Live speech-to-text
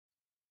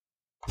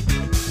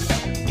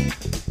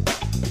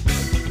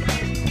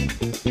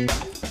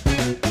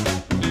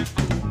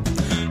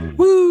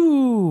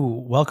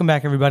Welcome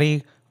back,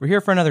 everybody. We're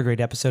here for another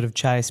great episode of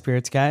Chai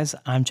Spirits Guys.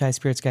 I'm Chai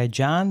Spirits Guy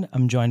John.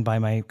 I'm joined by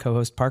my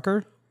co-host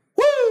Parker.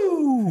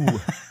 Woo!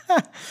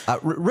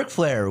 Ric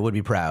Flair would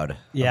be proud.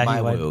 Yeah, of my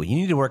he would. woo. You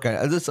need to work on.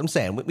 I'm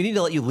saying we need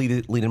to let you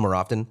lead in more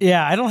often.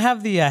 Yeah, I don't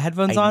have the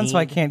headphones on, so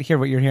I can't hear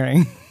what you're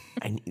hearing.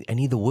 I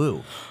need the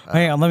woo.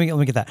 Hang on, let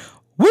me get that.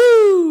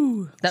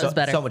 Woo! That was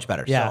better. So much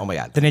better. Yeah. So, oh my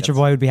god. The Nature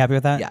Boy would be happy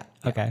with that. Yeah.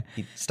 Okay.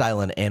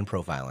 Styling and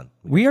profiling.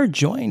 We are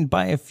joined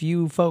by a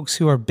few folks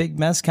who are big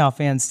Mezcal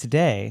fans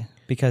today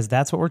because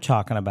that's what we're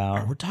talking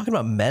about. We're talking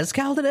about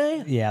mezcal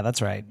today. Yeah, that's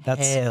right.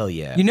 That's Hell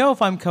yeah. You know,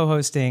 if I'm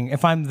co-hosting,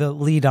 if I'm the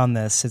lead on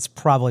this, it's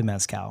probably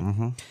Mezcal.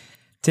 Mm-hmm.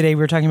 Today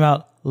we're talking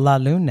about La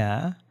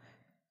Luna,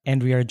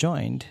 and we are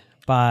joined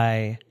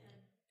by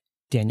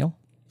Daniel.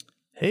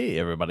 Hey,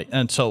 everybody.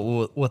 And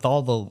so with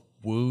all the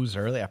woos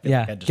early, I feel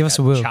like I just give us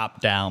got a woo.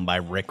 chopped down by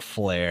Ric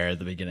Flair at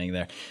the beginning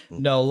there.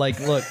 No, like,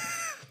 look,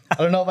 I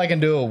don't know if I can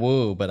do a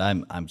woo, but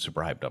I'm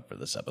super hyped up for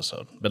this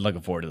episode. Been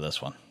looking forward to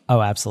this one. Oh,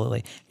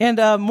 absolutely.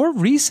 And more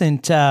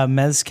recent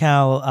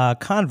Mezcal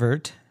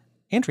convert,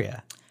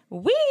 Andrea.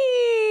 Whee!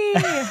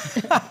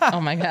 Oh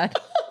my God.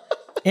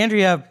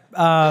 Andrea,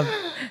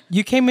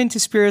 you came into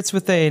Spirits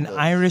with an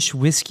Irish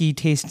whiskey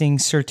tasting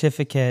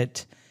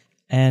certificate,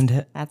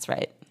 and That's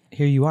right.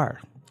 here you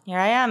are. Here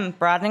I am,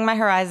 broadening my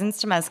horizons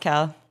to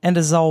Mezcal. And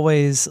as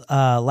always,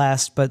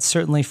 last but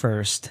certainly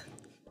first,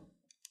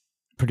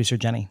 producer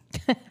Jenny.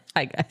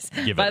 Hi, guys.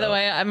 Give By it the up.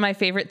 way, my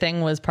favorite thing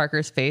was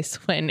Parker's face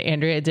when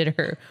Andrea did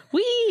her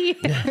wee. He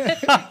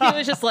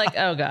was just like,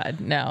 oh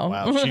God, no.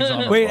 Wow, she's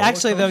on a Wait, roller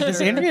actually, though, coaster.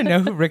 does Andrea know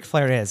who Ric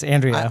Flair is?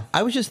 Andrea.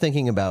 I was just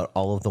thinking about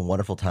all of the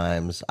wonderful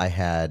times I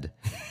had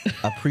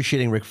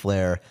appreciating Ric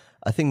Flair.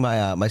 I think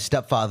my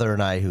stepfather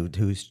and I,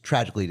 who's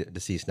tragically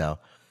deceased now,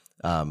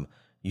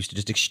 used to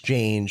just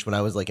exchange when I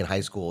was like in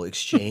high school,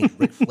 exchange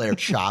Ric Flair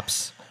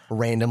chops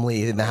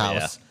randomly in the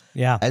house.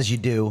 Yeah. As you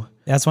do.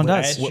 That's one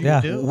does. As you Yeah.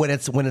 do. When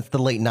it's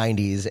the late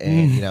 90s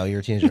and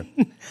you're a teenager.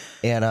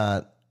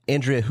 And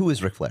Andrea, who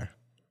is Ric Flair?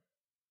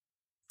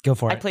 Go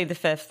for I it. played the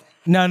fifth.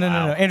 No.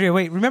 Andrea,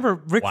 wait. Remember,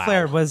 Ric Wow.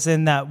 Flair was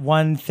in that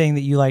one thing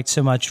that you liked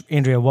so much.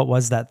 Andrea, what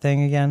was that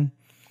thing again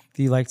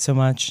that you liked so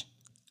much?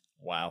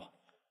 Wow.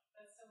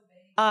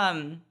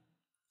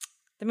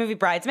 The movie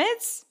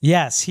Bridesmaids?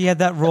 Yes, he had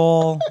that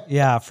role.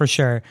 Yeah, for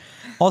sure.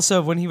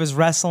 Also, when he was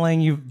wrestling,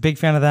 you big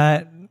fan of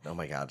that? Oh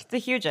my God. The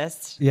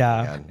hugest.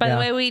 Yeah. By yeah. the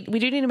way, we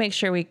do need to make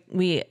sure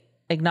we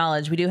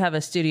acknowledge we do have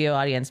a studio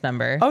audience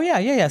member. Oh,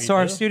 yeah. So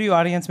our studio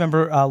audience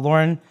member,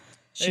 Lauren,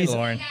 Hey,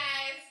 Lauren.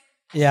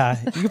 yeah,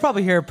 you can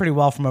probably hear her pretty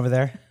well from over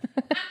there.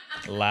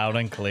 Loud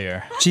and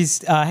clear.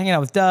 She's hanging out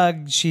with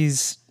Doug.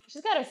 She's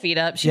She's got her feet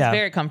up. She's Yeah.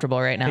 very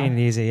comfortable right now. taking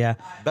it easy. Yeah,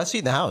 Best seat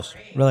in the house.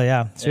 really.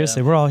 Yeah,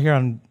 seriously, we're all here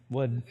on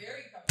wood.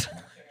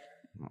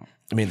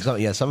 I mean,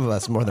 some of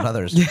us more than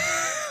others.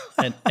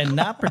 And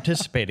not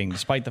participating,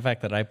 despite the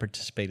fact that I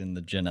participate in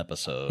the gin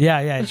episode.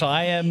 Yeah. So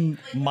I am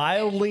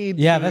mildly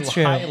Yeah, to that's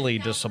true. highly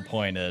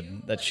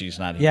disappointed that she's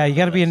not here. Yeah, you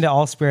got to be into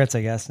all spirits,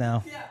 I guess,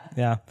 now.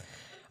 Yeah.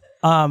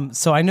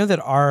 So I know that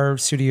our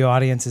studio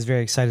audience is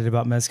very excited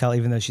about Mezcal,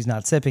 even though she's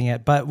not sipping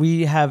it, but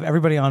we have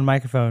everybody on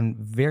microphone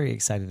very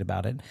excited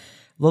about it.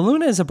 La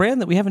Luna is a brand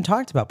that we haven't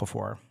talked about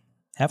before,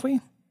 have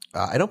we?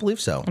 I don't believe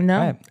so. No.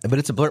 Right. But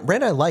it's a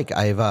brand I like.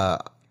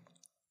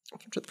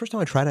 The first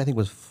time I tried it, I think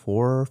was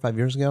 4 or 5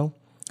 years ago.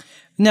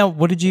 Now,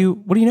 what do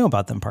you know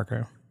about them,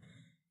 Parker?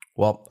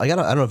 Well, I don't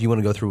know if you want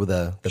to go through with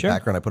the Sure.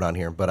 background I put on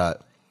here,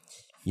 but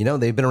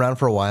they've been around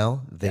for a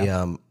while.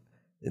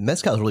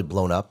 Mezcal has really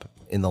blown up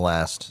in the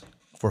last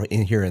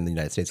here in the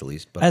United States at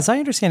least. But As I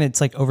understand,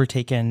 it's like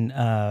overtaken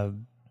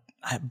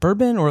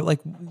bourbon, or like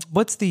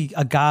what's the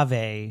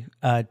agave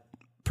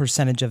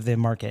percentage of the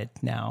market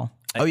now?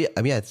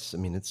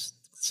 it's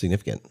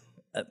significant.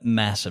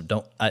 Massive.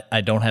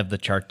 I don't have the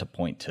chart to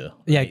point to.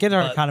 Yeah, get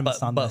our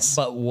economist on but, this.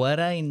 But what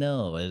I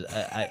know is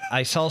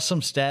I saw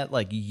some stat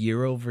like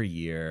year over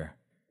year,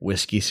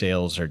 whiskey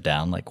sales are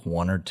down like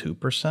 1 or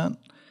 2%,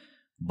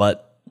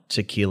 but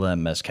tequila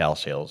and mezcal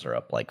sales are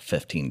up like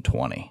 15,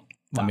 20.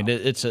 I mean,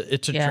 it's a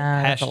that's a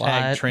hashtag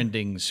lot.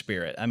 trending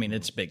spirit. I mean,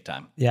 it's big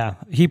time. Yeah,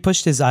 he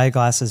pushed his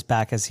eyeglasses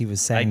back as he was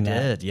I saying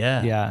that. did,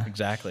 yeah. Yeah.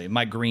 Exactly.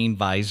 My green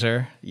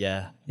visor,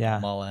 yeah. Yeah.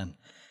 I'm all in.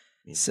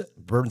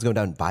 Bourbon's going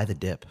down by the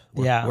dip.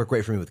 Work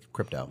great for me with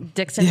crypto.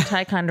 Dixon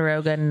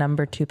Ticonderoga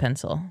number 2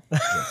 pencil.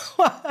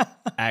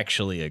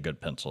 Actually a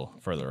good pencil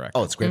for the record.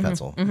 Oh, it's a great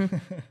pencil.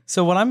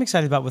 So what I'm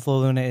excited about with La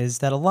Luna is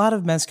that a lot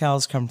of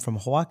mezcals come from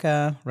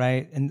Oaxaca,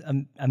 right?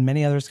 And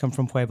many others come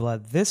from Puebla.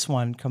 This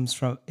one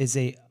is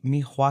a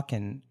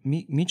Michoacan.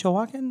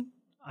 Michoacan?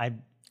 I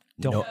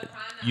don't.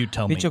 You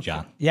tell me,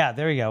 John. Yeah,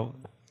 there you go.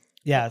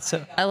 Yeah,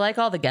 so I like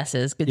all the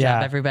guesses. Good Yeah.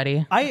 job,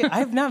 everybody.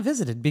 I've not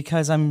visited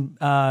because I'm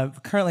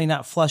currently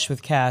not flush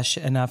with cash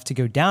enough to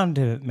go down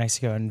to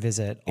Mexico and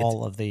visit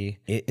all of the.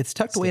 It's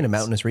tucked away in a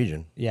mountainous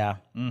region. Yeah,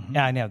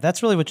 yeah, I know.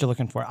 That's really what you're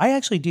looking for. I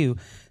actually do.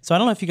 So I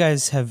don't know if you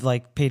guys have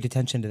like paid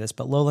attention to this,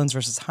 but lowlands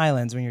versus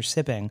highlands when you're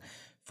sipping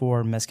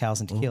for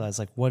mezcals and tequilas,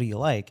 like what do you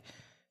like?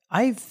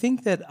 I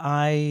think that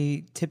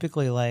I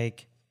typically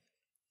like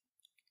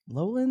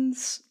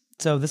lowlands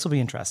So this will be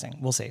interesting.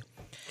 We'll see.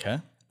 Okay.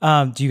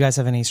 Do you guys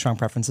have any strong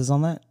preferences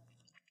on that?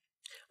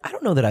 I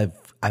don't know that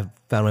I've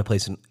found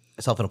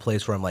myself in a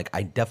place where I'm like,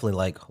 I definitely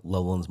like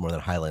lowlands more than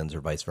highlands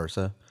or vice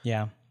versa.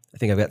 Yeah. I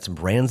think I've got some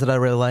brands that I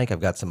really like. I've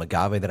got some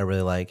agave that I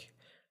really like.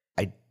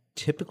 I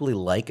typically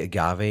like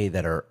agave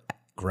that are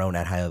grown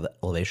at high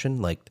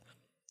elevation, like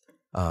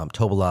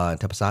Tobola and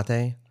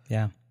Tepesate.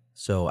 Yeah.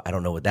 So I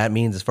don't know what that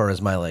means as far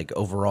as my like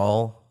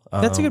overall.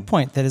 That's a good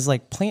point. That is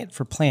like plant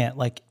for plant.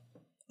 Like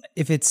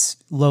if it's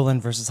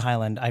lowland versus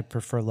highland, I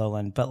prefer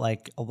lowland. But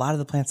like a lot of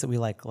the plants that we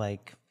like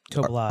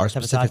Tobola, are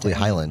specifically Tepesate.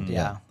 highland.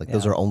 Yeah. Like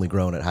those are only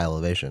grown at high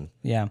elevation.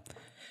 Yeah.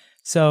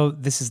 So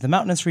this is the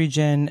mountainous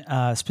region,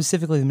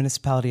 specifically the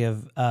municipality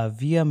of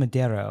Villa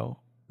Madero,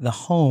 the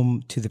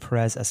home to the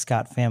Perez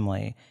Escat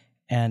family,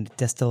 and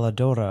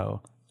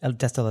Destiladora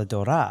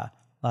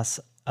Las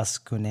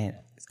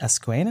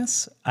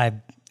Ascuenas. I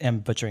am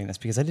butchering this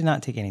because I did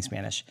not take any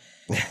Spanish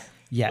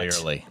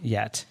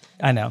yet.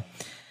 I know.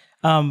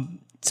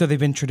 So they've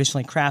been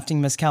traditionally crafting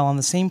mezcal on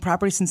the same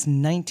property since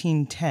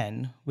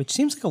 1910, which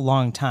seems like a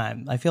long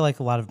time. I feel like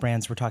a lot of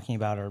brands we're talking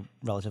about are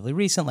relatively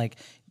recent, like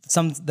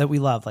some that we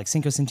love, like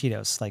Cinco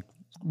Sentidos, like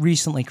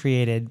recently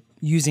created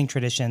using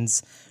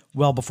traditions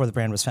well before the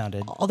brand was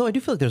founded. Although I do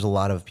feel like there's a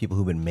lot of people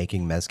who've been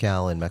making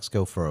mezcal in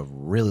Mexico for a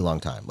really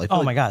long time. Like,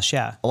 Oh my gosh,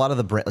 yeah. a lot of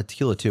the brand, like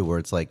tequila too, where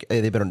it's like, hey,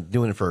 they've been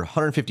doing it for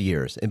 150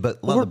 years. But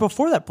a lot Or of the,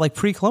 before that, like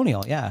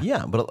pre-colonial, yeah.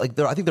 yeah, but like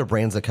I think there are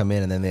brands that come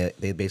in and then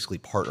they basically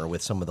partner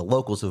with some of the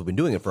locals who have been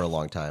doing it for a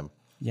long time.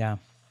 Yeah.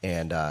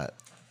 And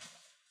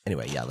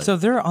anyway, yeah. So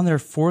they're on their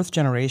fourth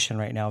generation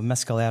right now,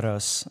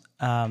 mezcaleros.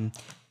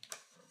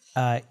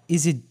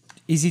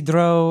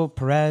 Isidro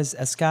Perez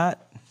Escat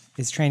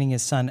is training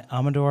his son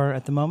Amador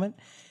at the moment.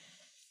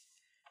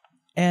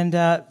 And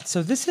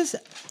so this is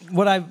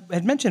what I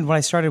had mentioned. What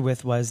I started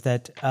with was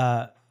that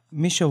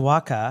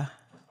Mishawaka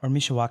or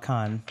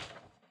Michoacan,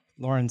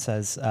 Lauren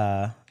says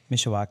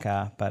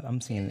Mishawaka, but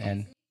I'm seeing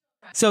N.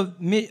 So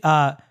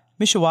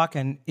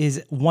Michoacan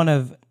is one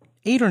of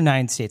 8 or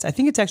 9 states. I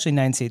think it's actually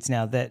 9 states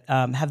now that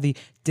have the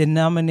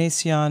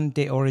denominación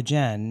de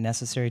origen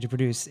necessary to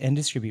produce and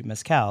distribute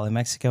mezcal in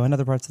Mexico and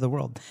other parts of the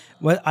world.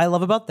 What I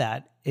love about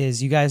that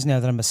is you guys know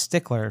that I'm a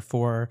stickler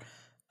for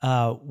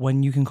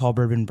when you can call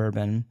bourbon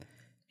bourbon.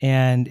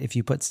 And if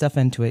you put stuff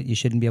into it, you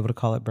shouldn't be able to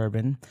call it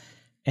bourbon.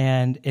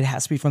 And it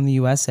has to be from the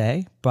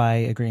USA by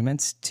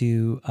agreements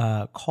to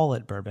call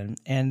it bourbon.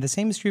 And the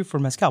same is true for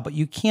mezcal. But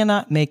you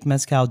cannot make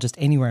mezcal just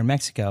anywhere in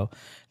Mexico.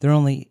 There are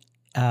only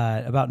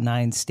about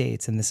 9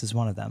 states, and this is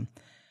one of them.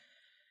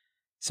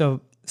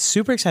 So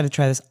super excited to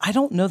try this. I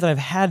don't know that I've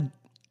had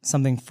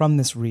something from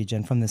this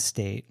region, from this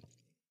state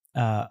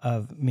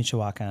of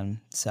Michoacan.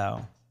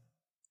 So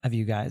have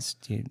you guys?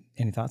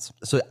 Any thoughts?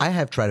 So I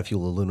have tried a few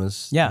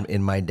Lunas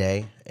in my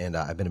day, and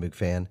I've been a big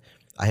fan.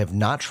 I have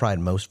not tried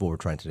most of what we're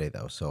trying today,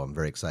 though, so I'm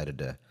very excited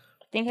to. I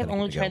think I've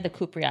only tried the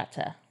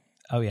Cupriata.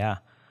 Oh, yeah.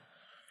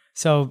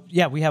 So,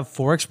 yeah, we have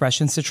 4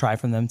 expressions to try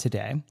from them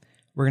today.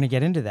 We're going to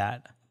get into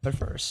that. But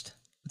first,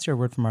 let's hear a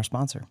word from our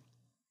sponsor.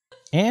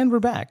 And we're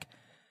back.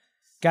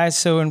 Guys,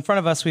 so in front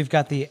of us, we've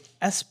got the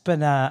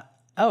Espadancio.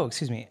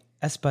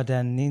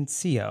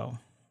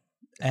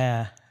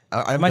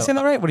 Am I saying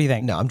that right? What do you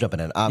think? No, I'm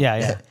jumping in.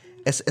 Yeah.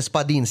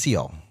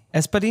 Espadincio.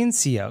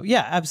 Espadincio.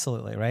 Yeah,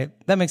 absolutely, right?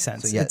 That makes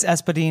sense. So, yeah. It's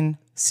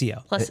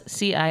Espadincio. Plus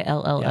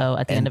Cillo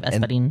at the end of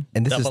Espadin.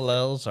 And this Double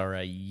L's are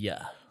a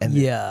yeah.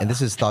 and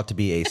this is thought to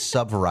be a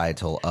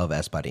subvarietal of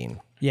Espadin.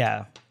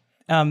 Yeah.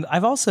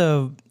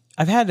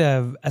 I've had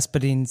a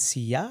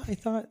Espadincia, I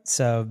thought.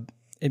 So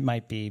it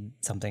might be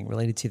something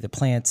related to the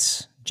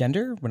plant's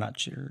gender. We're not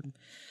sure.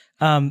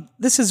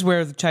 This is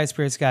where the chai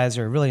spirits guys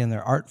are really in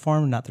their art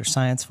form, not their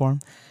science form.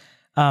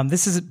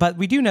 But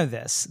we do know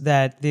this,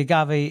 that the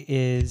agave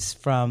is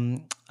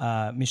from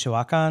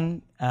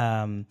Michoacan,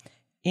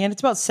 and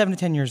it's about 7 to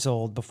 10 years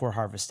old before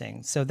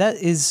harvesting. So that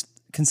is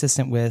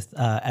consistent with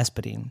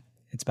Espadin.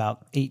 It's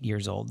about 8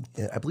 years old.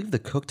 I believe the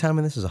cook time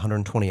in this is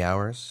 120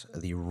 hours,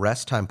 the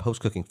rest time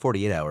post-cooking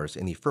 48 hours,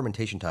 and the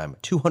fermentation time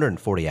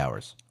 240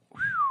 hours.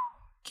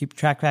 Keep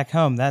track back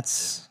home.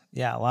 That's,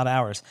 a lot of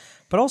hours.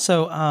 But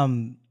also,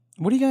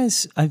 what do you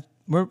guys,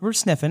 we're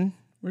sniffing.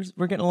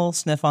 We're getting a little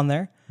sniff on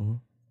there. Mm-hmm.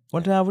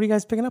 What are you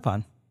guys picking up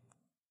on? It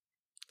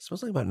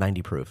smells like about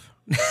 90 proof.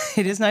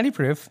 It is 90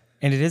 proof,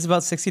 and it is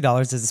about $60.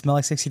 Does it smell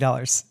like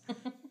 $60?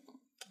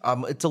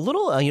 It's a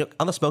little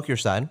on the smokier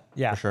side,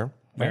 for sure.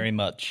 Very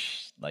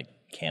much like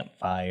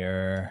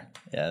campfire.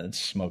 Yeah, it's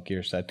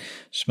smokier side.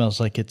 Smells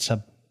like it's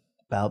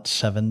about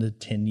 7 to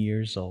 10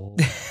 years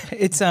old.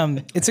 I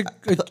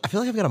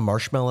feel like I've got a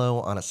marshmallow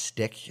on a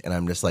stick, and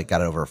I'm just like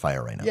got it over a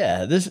fire right now.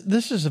 Yeah,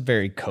 this is a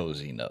very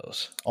cozy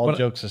nose. All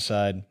jokes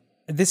aside.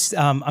 This,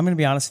 I'm going to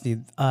be honest with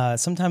you.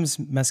 Sometimes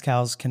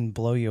mezcals can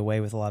blow you away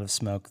with a lot of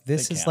smoke.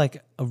 This is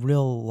like a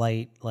real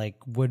light, like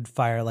wood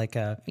fire,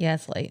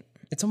 it's light.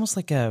 It's almost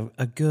like a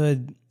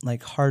good,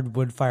 like hard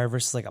wood fire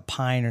versus like a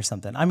pine or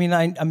something. I mean,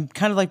 I'm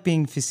kind of like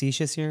being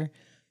facetious here,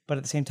 but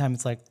at the same time,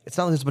 it's like It's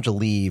not like there's a bunch of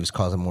leaves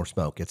causing more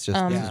smoke. It's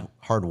just this is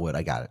hardwood.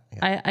 I got it.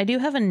 Yeah. I do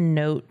have a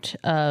note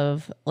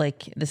of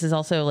like this is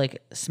also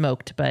like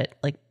smoked, but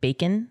like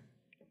bacon.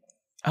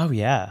 oh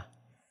yeah,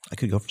 I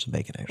could go for some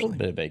bacon A actually.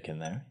 bit of bacon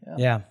there. Yeah.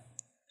 yeah,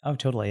 oh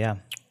totally, yeah.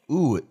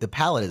 Ooh, the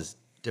palate is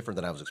different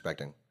than I was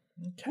expecting.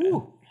 Okay.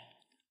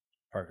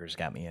 Parker's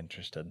got me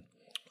interested.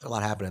 There's a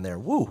lot happening there.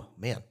 Woo,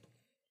 man.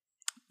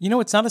 You know,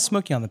 it's not as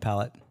smoky on the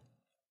palate,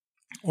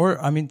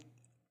 or I mean,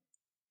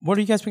 what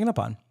are you guys picking up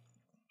on?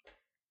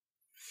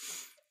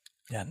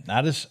 Yeah,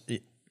 not as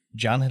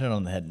John hit it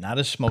on the head. Not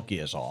as smoky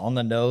as all on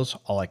the nose.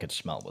 All I could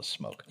smell was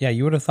smoke. Yeah,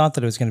 you would have thought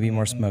that it was going to be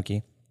more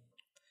smoky.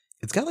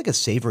 It's got like a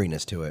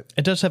savoriness to it.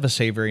 It does have a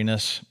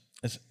savoriness.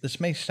 This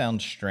may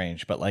sound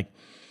strange, but like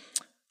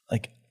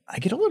I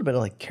get a little bit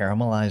of like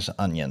caramelized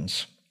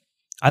onions.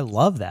 I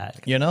love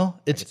that. You know,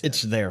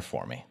 it's there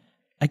for me.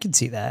 I can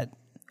see that.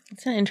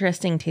 It's an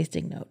interesting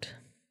tasting note.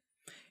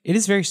 It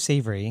is very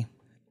savory,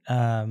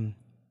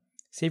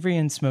 savory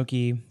and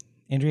smoky.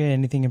 Andrea,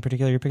 anything in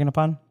particular you're picking up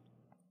on?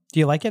 Do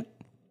you like it?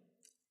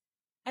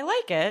 I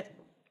like it.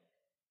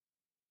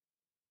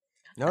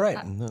 All right.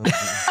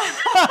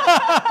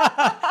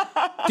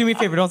 Do me a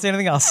favor, don't say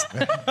anything else.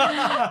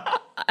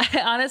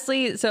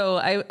 Honestly, so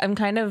I'm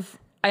kind of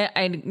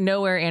I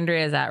know where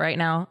Andrea is at right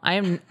now.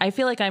 I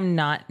feel like I'm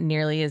not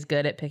nearly as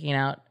good at picking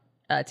out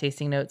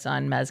tasting notes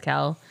on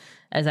mezcal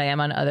as I am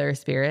on other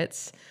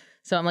spirits.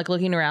 So I'm like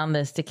looking around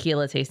this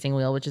tequila tasting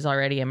wheel, which is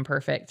already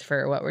imperfect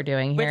for what we're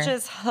doing here. Which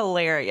is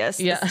hilarious,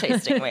 this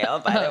tasting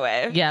wheel, by the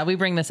way. Yeah, we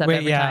bring this up Wait,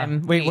 every yeah.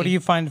 time. Wait, what do you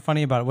find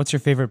funny about it? What's your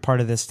favorite part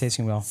of this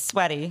tasting wheel?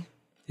 Sweaty.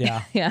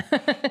 Yeah, Yeah.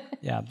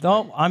 yeah.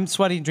 Though I'm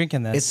sweaty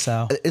drinking this,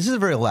 so This is a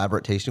very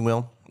elaborate tasting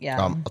wheel.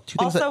 Yeah. Two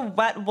things Also,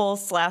 wet wool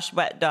 /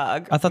 wet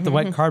dog. I thought the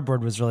white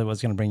cardboard was really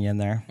what's going to bring you in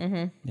there.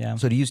 Yeah.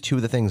 So to use two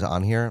of the things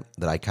on here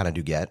that I kind of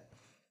do get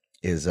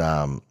is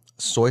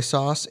soy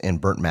sauce and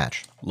burnt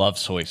match. Love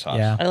soy sauce.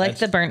 Yeah. I like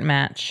the burnt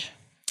match.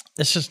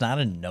 This is not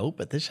a note,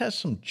 but this has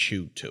some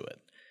chew to it.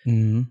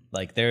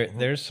 Like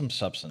there's some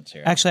substance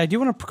here. Actually, I do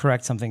want to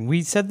correct something.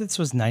 We said this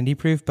was 90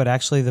 proof, but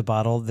actually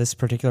this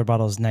particular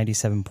bottle is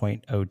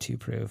 97.02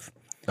 proof.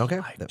 Okay.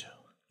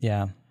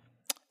 Yeah.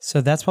 So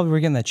that's probably where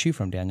we're getting that chew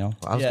from, Daniel.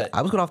 I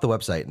was going off the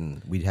website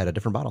and we had a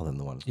different bottle than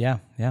the one. Yeah,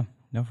 yeah.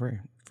 No,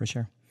 for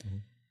sure.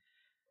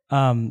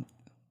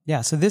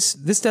 Yeah, so this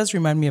does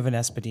remind me of an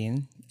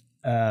Espadine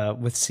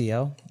with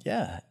CO.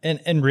 Yeah,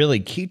 and really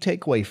key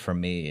takeaway for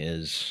me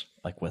is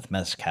like with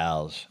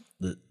mezcals,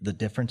 the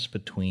difference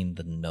between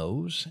the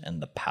nose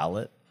and the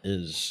palate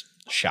is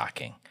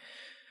shocking.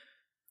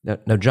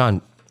 Now,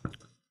 John,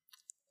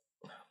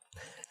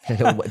 I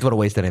don't want to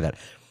waste any of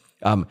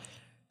that.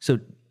 So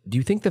do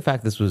you think the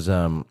fact this was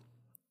the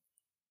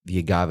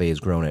agave is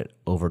grown at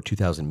over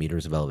 2,000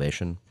 meters of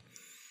elevation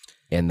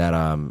and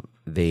that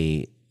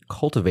they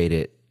cultivate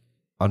it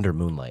under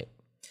moonlight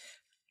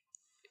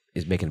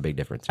is making a big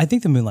difference? I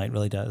think the moonlight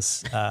really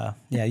does. Yeah,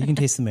 you can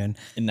taste the moon.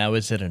 And now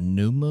is it a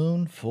new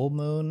moon, full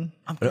moon?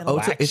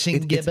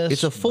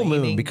 It's a full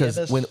moon waning because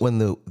gibbous? when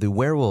the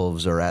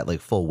werewolves are at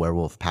like full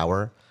werewolf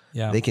power,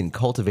 Yeah. they can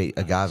cultivate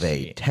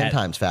agave 10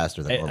 times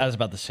faster than I normal. was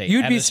about to say,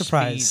 You'd at be a speed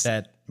surprised.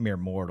 that mere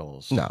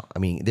mortals. No, I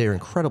mean, they're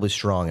incredibly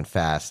strong and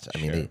fast. I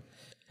mean,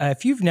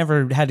 If you've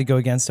never had to go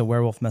against a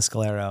werewolf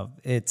mescalero,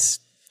 it's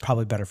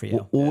probably better for you.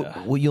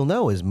 what you'll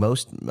know is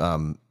most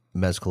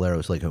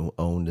mezcaleros like who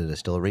owned a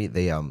distillery,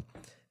 they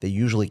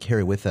usually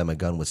carry with them a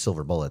gun with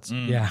silver bullets.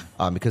 Yeah.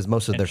 Because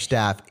most of their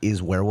staff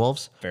is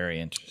werewolves.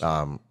 Very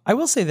interesting. I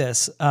will say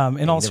this, in all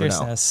never know.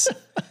 seriousness,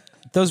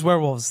 those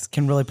werewolves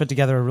can really put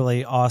together a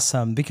really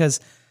awesome, because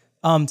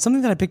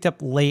something that I picked up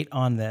late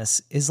on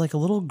this is like a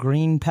little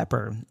green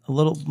pepper, a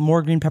little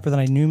more green pepper than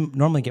I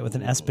normally get with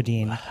an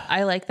Espadine.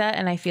 I like that,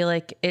 and I feel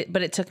like it,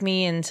 but it took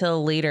me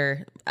until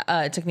later.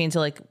 It took me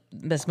until like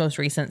this most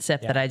recent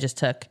sip that I just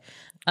took,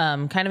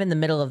 kind of in the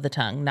middle of the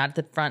tongue, not at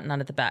the front, not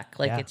at the back.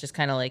 Like it's just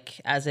kind of like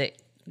as it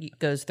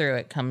goes through,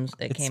 it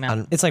came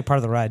out. It's like part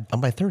of the ride.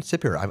 On my third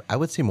sip here, I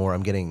would say more.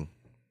 I'm getting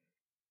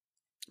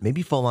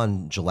maybe full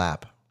on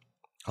jalap,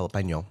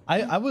 jalapeno.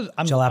 I'm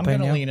Jalapeno?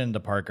 going to lean into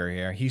Parker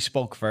here. He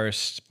spoke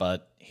first,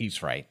 but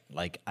he's right.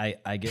 Like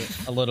I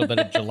get a little bit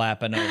of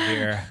jalapeno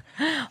here.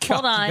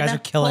 Hold on, you guys are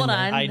killing hold me.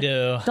 on. I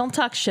do. Don't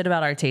talk shit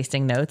about our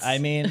tasting notes. I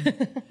mean,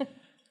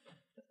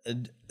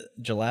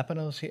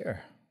 jalapeno's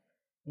here.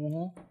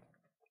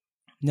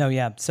 No,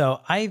 yeah.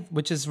 So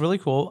which is really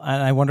cool.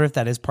 And I wonder if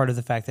that is part of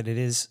the fact that it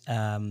is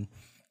an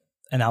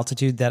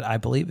altitude that I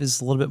believe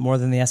is a little bit more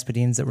than the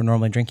Espadines that we're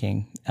normally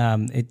drinking.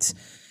 It's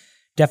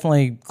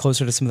definitely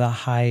closer to some of the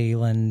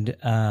highland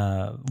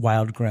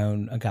wild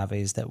grown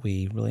agaves that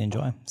we really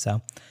enjoy.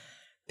 So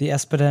the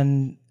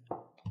Espadine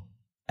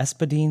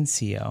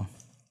CO.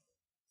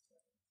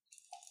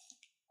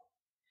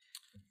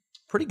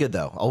 Pretty good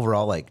though.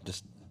 Overall, like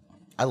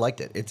I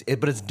liked it.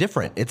 But it's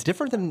different. It's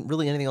different than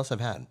really anything else I've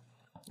had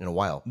in a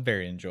while.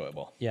 Very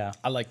enjoyable. Yeah.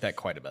 I like that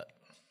quite a bit.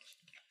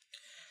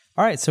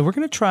 All right, so we're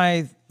going to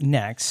try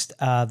next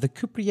the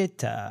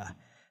Cuprieta.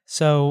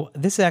 So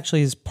this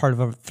actually is part of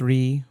a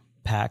three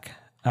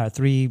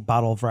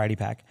bottle variety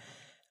pack.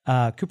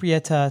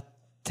 Cuprieta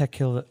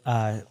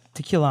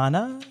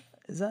tequilana.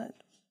 Is that?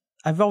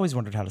 I've always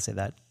wondered how to say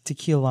that.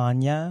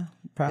 Tequilana,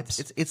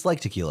 perhaps. It's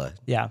like tequila.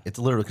 Yeah. It's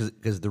literally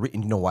because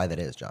you know why that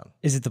is, John.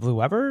 Is it the Blue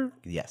Weber?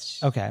 Yes.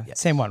 Okay, Yes.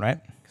 same one, right?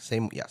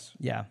 Same. Yes.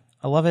 Yeah,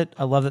 I love it.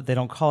 I love that they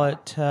don't call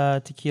it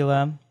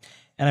tequila,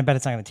 and I bet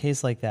it's not going to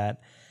taste like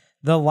that.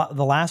 The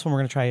last one we're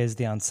going to try is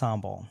the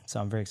ensemble, so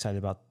I'm very excited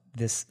about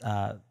this.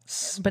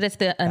 But it's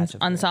the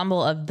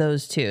ensemble of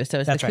those two. So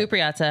it's That's the right.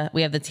 Cupriata,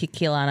 we have the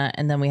Tequilana,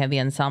 and then we have the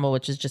ensemble,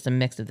 which is just a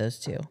mix of those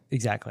two.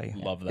 Exactly.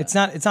 Love that.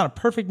 It's not a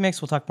perfect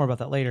mix. We'll talk more about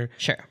that later.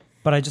 Sure.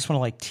 But I just want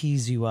to like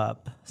tease you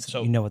up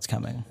so you know what's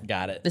coming.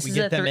 Got it. This We is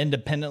get a them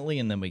independently,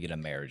 and then we get a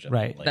marriage. of them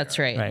Right. later. That's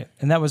right. Right.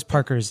 And that was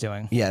Parker's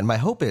doing. Yeah, and my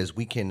hope is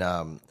we can,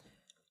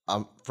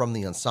 from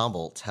the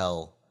ensemble,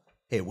 tell,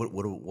 hey,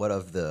 what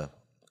of the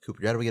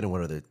Cupriata are we getting?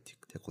 What are the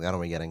Tequilana are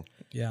we getting?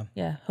 Yeah.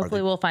 Yeah.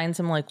 Hopefully we'll find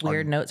some like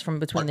weird notes from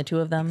between the two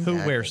of them. Who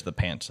wears the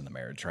pants in the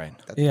marriage, right?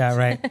 Yeah,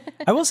 right.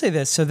 I will say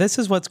this. So this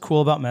is what's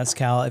cool about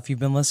Mezcal. If you've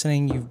been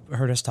listening, you've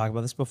heard us talk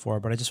about this before,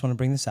 but I just want to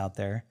bring this out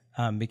there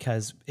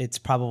because it's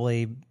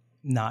probably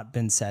not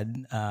been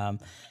said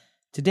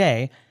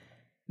today,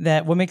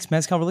 that what makes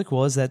Mezcal really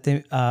cool is that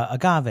the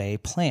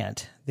agave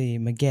plant, the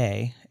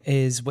maguey,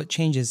 is what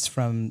changes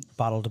from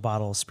bottle to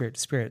bottle, spirit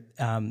to spirit.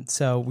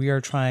 So we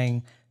are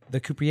trying the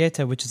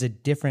Cuprieta, which is a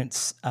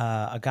different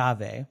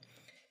agave.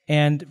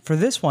 And for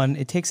this one,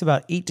 it takes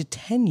about 8 to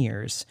 10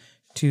 years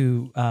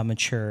to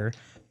mature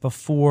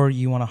before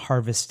you want to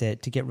harvest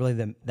it to get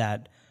really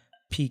that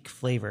peak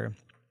flavor.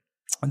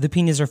 The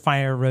pinas are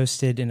fire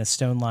roasted in a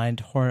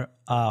stone-lined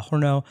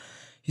horno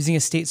using a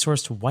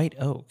state-sourced white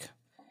oak.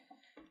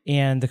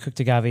 And the cooked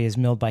agave is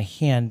milled by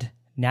hand,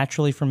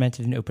 naturally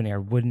fermented in open-air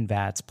wooden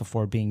vats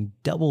before being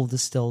double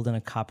distilled in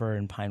a copper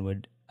and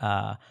pinewood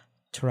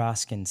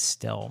Tarascan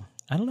still.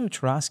 I don't know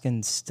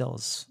Tarascan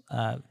stills.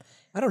 I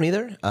don't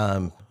either.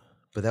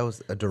 But that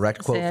was a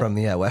direct quote from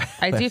the web.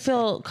 I do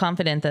feel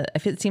confident that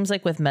if it seems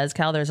like with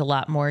Mezcal, there's a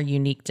lot more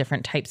unique,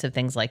 different types of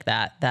things like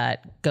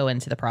that go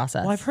into the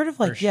process. Well, I've heard of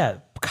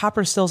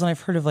copper stills, and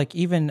I've heard of like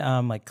even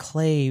like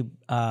clay being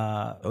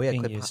clay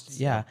used. pots,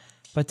 Yeah.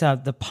 But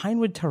the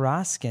pinewood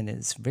Tarascan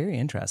is very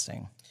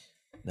interesting.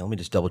 Now let me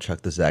just double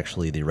check this is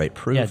actually the right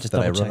proof Yeah, just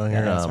that I double wrote check. on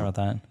Yeah, here. sorry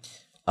about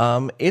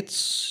that.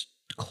 It's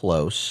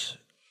close.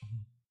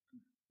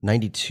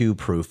 92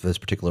 proof for this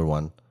particular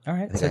one. All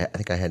right. I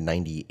think I had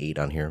 98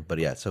 on here, but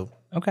yeah, so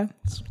Okay.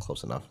 it's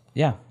close enough.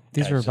 Yeah.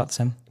 These are about the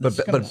same. But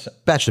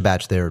batch to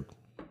batch, they're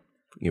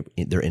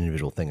their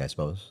individual thing, I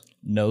suppose.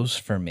 Nose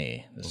for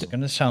me. This is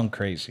going to sound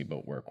crazy,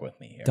 but work with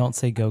me here. Don't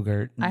say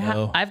Go-Gurt.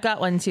 I've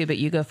got one too, but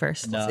you go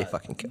first. Say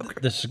fucking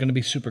Coke. This is going to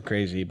be super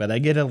crazy, but I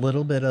get a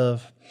little bit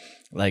of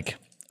like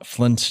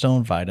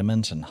Flintstone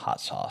vitamins and hot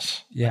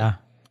sauce. Yeah.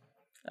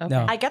 Okay.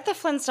 No. I get the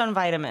Flintstone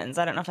vitamins.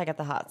 I don't know if I get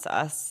the hot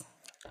sauce.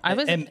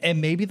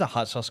 And maybe the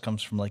hot sauce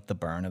comes from like the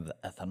burn of the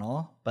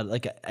ethanol, but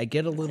like I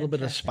get a little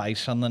bit of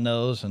spice on the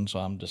nose, and so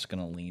I'm just going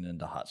to lean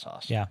into hot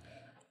sauce. Yeah.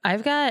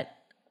 I've got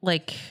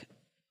like,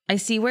 I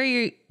see where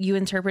you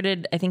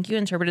interpreted, I think you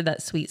interpreted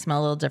that sweet smell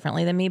a little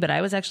differently than me, but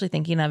I was actually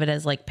thinking of it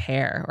as like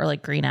pear or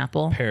like green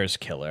apple. Pear is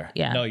killer.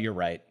 Yeah. No, you're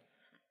right.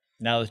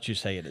 Now that you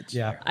say it, it's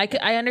Yeah.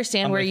 I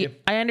understand where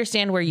I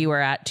understand where you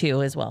were at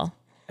too as well.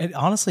 It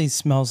honestly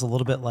smells a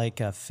little bit like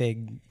a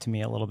fig to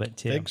me, a little bit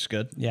too. Fig's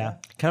good. Yeah.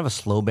 Kind of a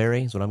slow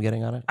berry is what I'm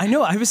getting on it. I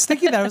know. I was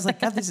thinking that. I was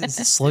like, God, is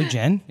this slow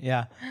gin?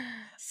 Yeah.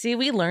 See,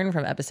 we learn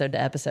from episode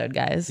to episode,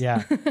 guys.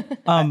 Yeah.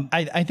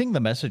 I think the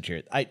message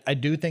here, I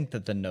do think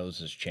that the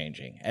nose is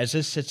changing. As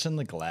it sits in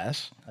the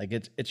glass, like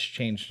it's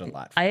changed a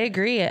lot. I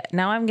agree.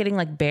 Now I'm getting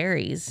like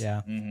berries.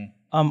 Yeah.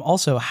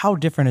 Also, how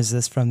different is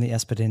this from the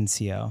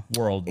Espadincio?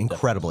 World.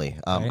 Incredibly.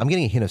 I'm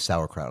getting a hint of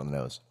sauerkraut on the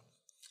nose.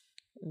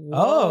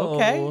 Oh,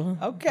 okay.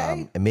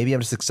 Okay. And maybe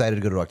I'm just excited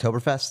to go to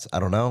Oktoberfest. I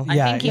don't know. I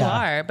think you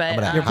are,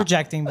 but You're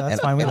projecting, but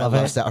that's fine. We And I love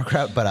love it.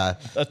 sauerkraut, but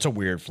That's a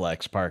weird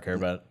flex, Parker,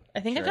 but I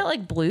think I've got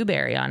like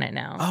blueberry on it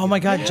now. Oh my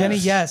God, Jenny.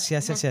 Yes.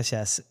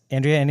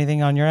 Andrea,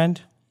 anything on your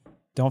end?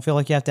 Don't feel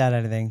like you have to add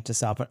anything.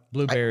 Just stop it.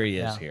 blueberry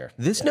is here.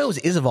 this nose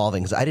is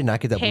evolving because I did not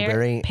get that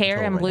blueberry. Pear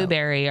until and right now.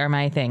 blueberry are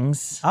my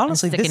things. I'm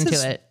Honestly, sticking this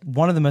is to it.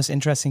 one of the most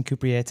interesting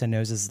Cuprieta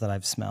noses that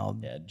I've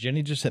smelled. Yeah,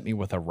 Jenny just hit me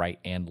with a right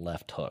and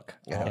left hook.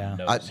 Yeah.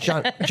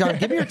 John,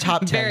 give me your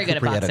top 10 Very good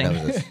at Cuprieta boxing.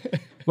 noses.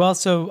 Well,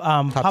 so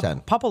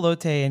 10.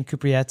 Papalote and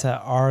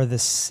Cuprieta are the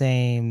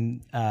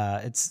same.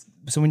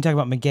 So when you talk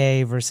about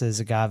maguey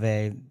versus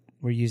agave,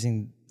 we're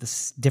using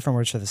different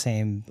words for the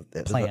same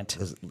plant.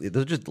 Those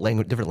are just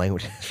different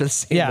languages for the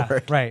same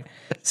word. Right.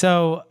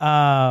 So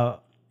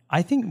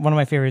I think one of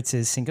my favorites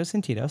is Cinco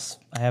Sentidos.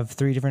 I have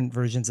 3 different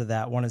versions of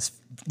that. One is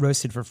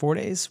roasted for 4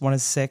 days, one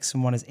is 6,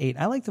 and one is 8.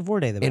 I like the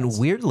 4-day the best. And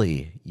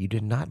weirdly, you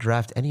did not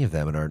draft any of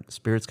them in our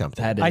spirits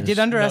competition. I did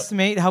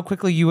underestimate how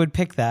quickly you would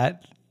pick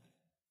that.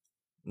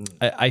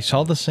 I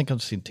saw the Cinco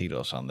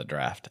Sentidos on the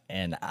draft,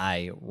 and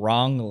I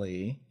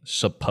wrongly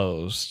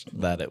supposed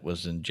that it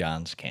was in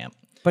John's camp.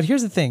 But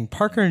here's the thing.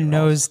 Parker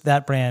knows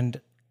that brand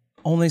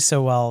only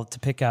so well to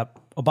pick up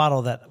a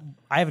bottle that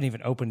I haven't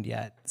even opened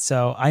yet.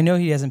 So I know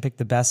he hasn't picked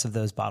the best of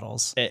those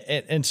bottles.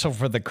 And so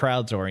for the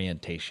crowd's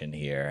orientation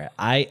here,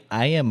 I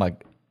am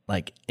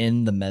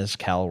in the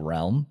mezcal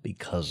realm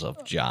because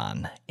of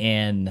John,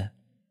 and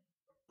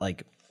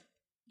like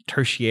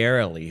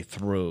tertiarily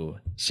through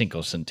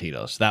Cinco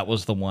Sentidos. That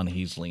was the one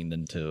he's leaned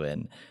into,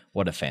 and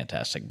what a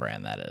fantastic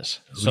brand that is.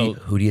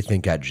 Who do you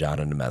think got John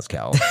into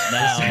mezcal?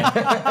 Now,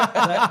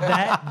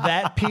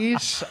 that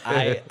piece,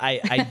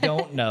 I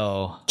don't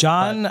know.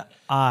 John,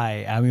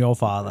 I am your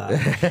father.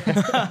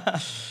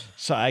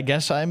 So I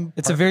guess I'm.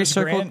 It's a very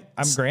circle.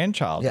 I'm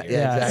grandchild. Yeah, here. yeah.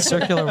 Yeah, Exactly.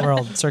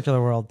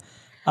 circular world.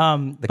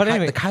 But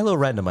anyway, the Kylo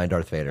Ren to my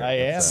Darth Vader. I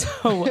am.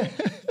 so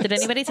Did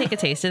anybody take a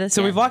taste of this?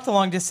 so yet? we've walked a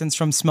long distance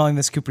from smelling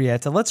this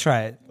Cuprietta. Let's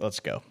try it. Let's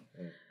go.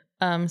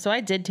 So I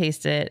did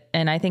taste it,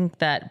 and I think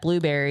that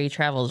blueberry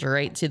travels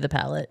right to the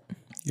palate.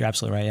 You're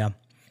absolutely right. Yeah.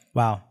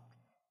 Wow,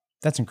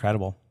 that's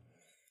incredible.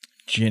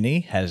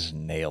 Ginny has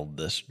nailed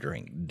this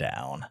drink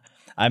down.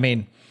 I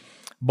mean,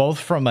 both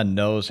from a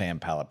nose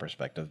and palate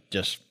perspective,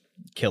 just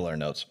killer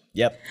notes.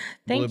 Yep.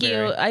 Thank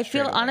Blueberry, you. I straight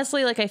feel away.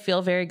 honestly like I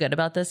feel very good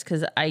about this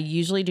because I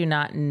usually do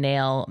not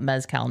nail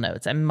mezcal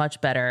notes. I'm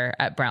much better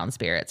at brown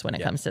spirits when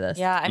it comes to this.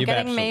 Yeah, I'm You've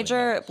getting absolutely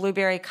major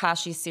blueberry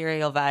kashi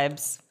cereal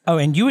vibes. Oh,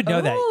 and you would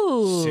know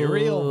that.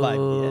 Cereal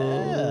vibe.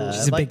 Yeah.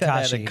 She's a I like big that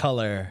Kashi. added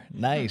color.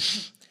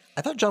 Nice.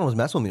 I thought John was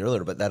messing with me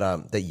earlier, but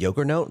that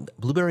yogurt note,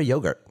 blueberry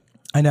yogurt,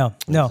 I know.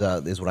 No,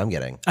 is what I'm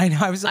getting. I know.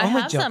 I was I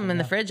only have joking. some in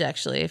the fridge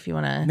actually. If you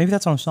want to Maybe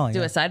that's what I'm smelling. do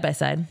yeah. a side by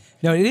side.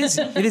 No, it is.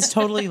 It is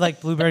totally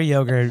like blueberry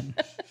yogurt, and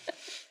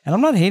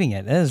I'm not hating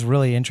it. It is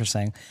really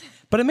interesting,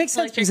 but it makes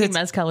I sense like because drinking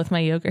mezcal with my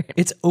yogurt.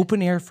 it's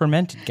open air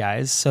fermented,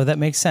 guys. So that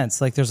makes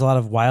sense. Like there's a lot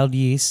of wild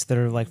yeast that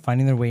are like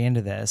finding their way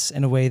into this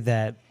in a way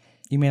that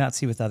you may not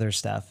see with other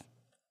stuff.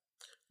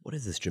 What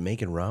is this,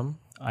 Jamaican rum?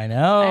 I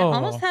know. I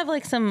almost have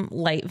like some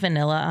light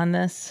vanilla on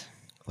this.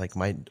 Like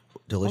my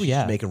delicious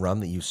yeah. Jamaican rum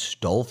that you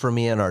stole from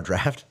me in our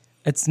draft?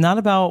 It's not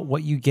about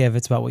what you give;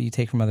 it's about what you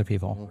take from other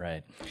people.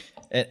 Right.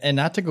 And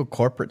not to go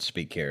corporate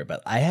speak here,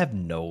 but I have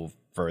no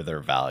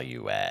further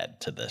value add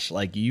to this.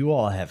 Like you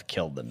all have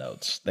killed the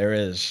notes. There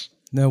is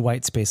No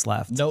white space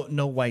left.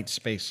 no white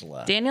space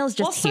left. Daniel's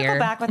We'll just circle here.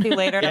 back with you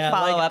later to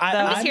follow up, though.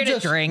 I'm here to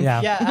drink.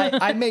 Yeah. Yeah,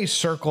 I may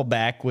circle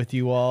back with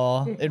you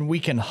all, and we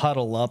can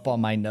huddle up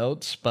on my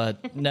notes.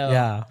 But no,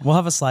 Yeah, we'll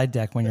have a slide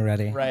deck when you're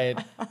ready. Did right.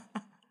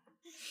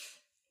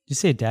 you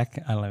say deck?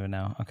 I don't even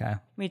know. Okay,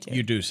 Me too.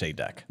 You do say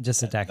deck.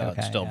 just a deck. No, Okay,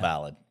 it's still yeah.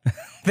 valid.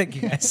 Thank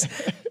you, guys.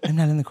 I'm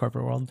not in the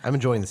corporate world. I'm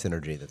enjoying the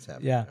synergy that's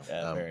happening. Yeah,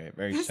 Yeah,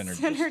 very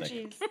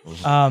synergistic.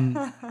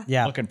 Synergies.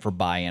 yeah. Looking for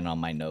buy-in on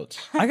my notes.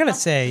 I gotta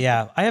say,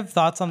 yeah, I have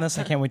thoughts on this.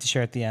 I can't wait to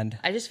share at the end.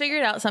 I just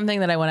figured out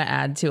something that I want to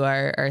add to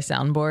our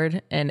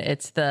soundboard, and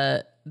it's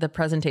the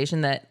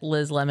presentation that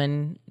Liz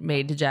Lemon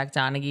made to Jack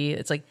Donaghy.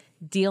 It's like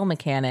deal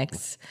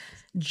mechanics,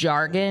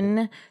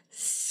 jargon,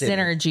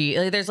 synergy.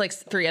 Like, there's like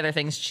three other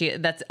things.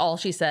 That's all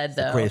she said,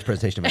 though. Greatest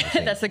presentation I've ever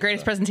seen. That's the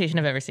greatest presentation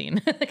I've ever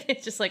seen. Like,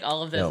 it's just like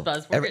all of those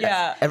buzzwords.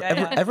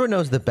 Everyone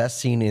knows the best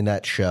scene in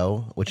that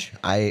show, which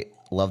I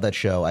love that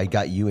show. I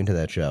got you into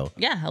that show.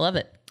 Yeah, I love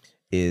it.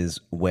 Is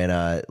when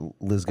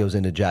Liz goes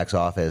into Jack's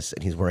office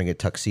and he's wearing a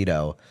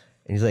tuxedo,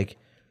 and he's like, "Are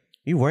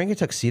you wearing a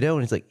tuxedo?"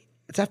 And he's like,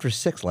 "It's after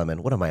 6,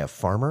 Lemon. What am I, a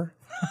farmer?"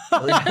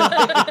 That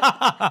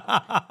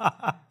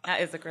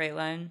is a great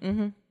line.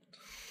 Mm-hmm.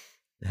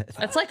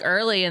 It's like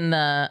early in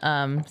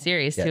the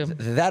series Yeah, too.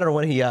 that or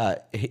when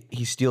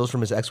he steals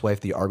from his ex-wife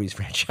the Arby's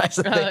franchise.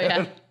 Oh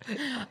yeah.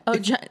 Oh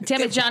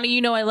damn it, Johnny!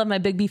 You know I love my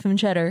big beef and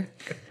cheddar.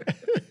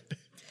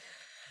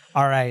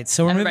 All right,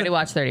 so we're Everybody moving.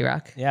 watch 30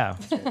 Rock. Yeah.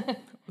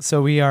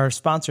 So we are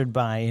sponsored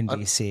by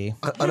NBC.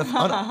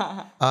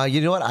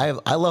 You know what?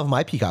 I love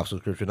my Peacock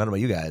subscription. I don't know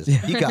about you guys.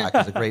 Peacock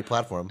is a great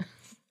platform.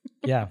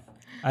 Yeah,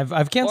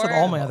 I've canceled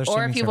all my other Or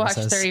streaming if you watch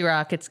services. 30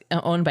 Rock, it's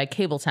owned by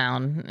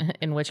Cabletown,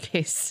 in which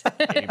case.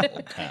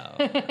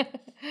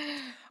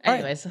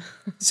 Anyways.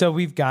 So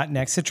we've got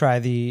next to try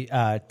the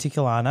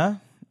Tequilana,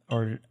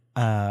 or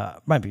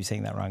might be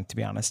saying that wrong to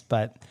be honest,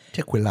 but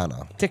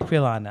Tequilana.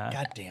 Tequilana.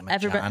 God damn it,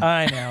 Everybody,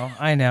 John.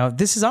 I know.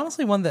 This is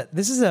honestly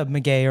this is a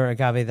maguey or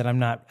agave that I'm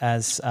not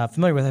as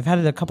familiar with. I've had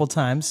it a couple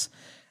times.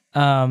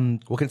 What can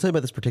I tell you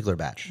about this particular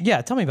batch?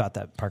 Yeah, tell me about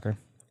that, Parker.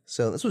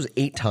 So this was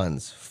 8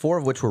 tons, 4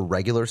 of which were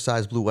regular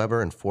size Blue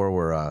Weber and 4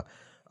 were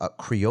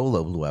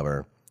Criollo Blue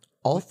Weber,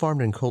 all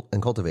farmed and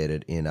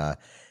cultivated in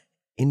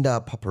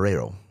Inda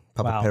Paparero.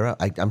 Papapera?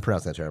 I'm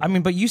pronouncing that terrible. I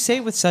mean, but you say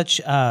it with such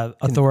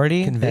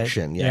authority.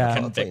 Conviction, that- yeah.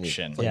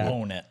 Conviction. Yeah.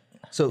 Own it.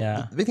 So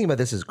Yeah. the big thing about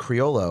this is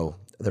Criollo,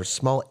 they're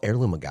small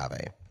heirloom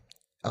agave.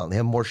 They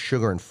have more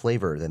sugar and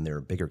flavor than their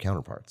bigger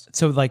counterparts.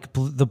 So like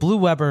the Blue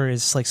Weber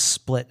is like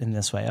split in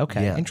this way.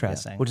 Okay, Yeah,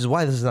 interesting. yeah. Which is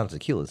why this is not a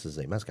tequila, this is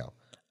a mezcal.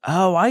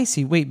 Oh, I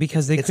see. Wait,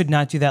 because they could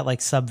not do that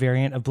like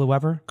subvariant of Blue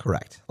Weber?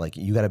 Correct. Like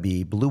you got to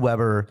be Blue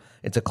Weber.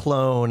 It's a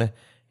clone.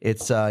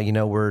 It's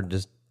we're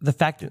just The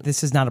fact that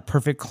this is not a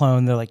perfect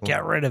clone, they're like,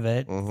 get rid of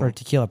it for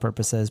tequila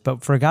purposes.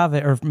 But for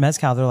agave or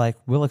mezcal, they're like,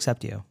 we'll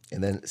accept you.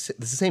 And then it's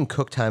the same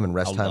cook time and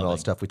rest time and all loving. that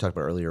stuff we talked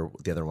about earlier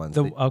with the other ones.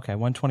 Okay,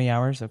 120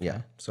 hours. Okay.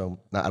 Yeah. So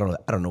I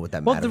don't know what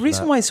that Well, matters. the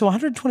reason why, so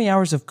 120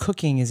 hours of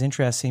cooking is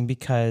interesting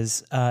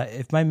because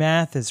if my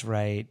math is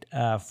right,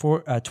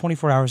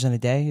 24 hours in a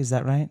day, is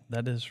that right?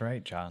 That is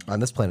right, John. on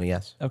this planet,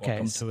 yes. Okay.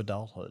 Welcome to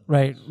adulthood.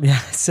 Right. Yeah.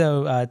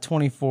 So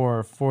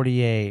 24,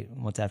 48,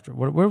 what's after?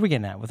 Where are we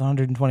getting at with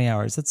 120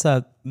 hours? That's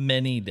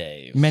Many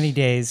days. many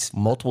days,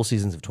 Multiple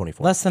seasons of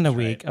 24. less than a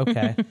week.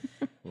 Okay.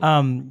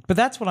 But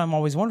that's what I'm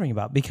always wondering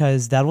about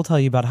because that will tell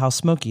you about how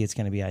smoky it's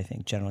going to be, I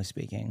think, generally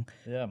speaking.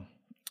 Yeah.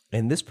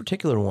 And this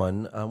particular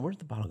one, where's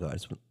the bottle go?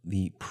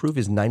 The proof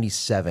is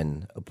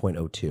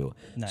 97.02.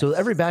 So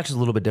every batch is a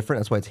little bit different.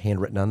 That's why it's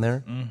handwritten on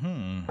there.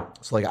 Mm-hmm.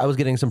 So like I was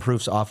getting some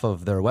proofs off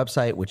of their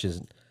website, which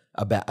is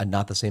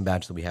not the same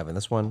batch that we have in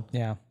this one.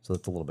 Yeah. So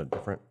it's a little bit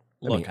different.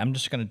 Look, I'm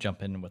just going to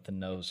jump in with the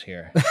nose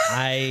here.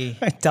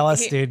 Tell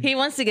us, dude. He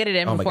wants to get it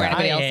in before God.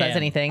 anybody else I says am.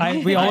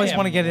 anything. We always I am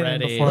want to get it in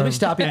ready. before. Let me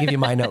stop you and give you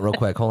my note real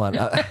quick. Hold on.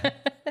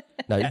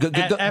 No, go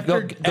ahead.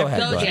 Go, Go ahead.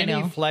 Daniel.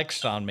 Jenny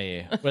flexed on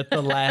me with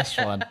the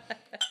last one.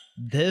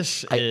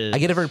 This is. I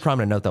get a very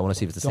prominent note, though. I want to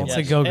see if it's the same. Don't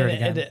one. say Go-Gurt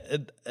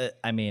again.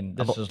 I mean,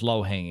 this is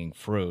low hanging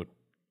fruit.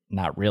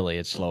 Not really.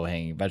 It's low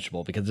hanging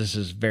vegetable because this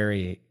is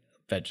very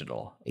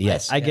vegetal.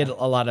 Yes. I get a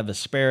lot of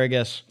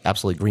asparagus,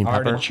 Absolutely. Green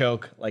pepper.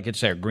 artichoke, like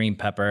it's there, green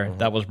pepper.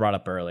 That was brought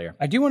up earlier.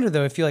 I do wonder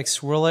though if you like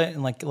swirl it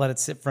and like let it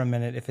sit for a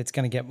minute, if it's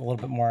going to get a little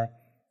bit more.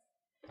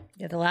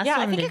 Yeah, the last Yeah, I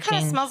one think did it kind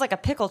of change. smells like a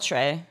pickle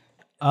tray.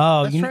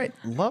 Oh, That's right.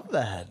 Love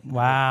that.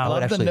 Wow.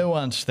 Love actually- the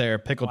nuance there,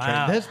 pickle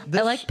Wow. tray.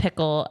 I like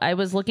pickle. I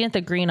was looking at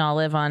the green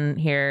olive on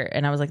here,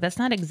 and I was like, "That's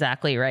not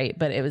exactly right,"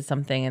 but it was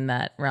something in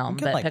that realm.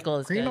 get, But like, pickle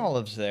is green good.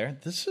 olives there.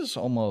 This is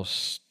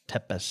almost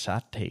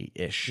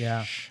tepasate-ish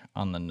Yeah.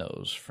 on the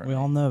nose for We me.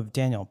 all know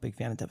Daniel, big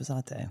fan of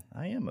tepazate.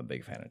 I am a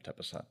big fan of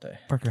tepasate.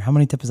 Parker, how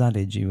many tepazate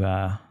did you?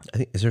 I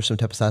think, is there some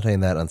tepasate in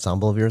that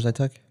ensemble of yours I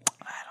took?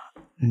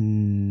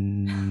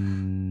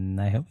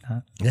 I hope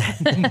not.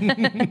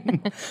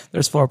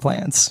 There's 4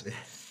 plants.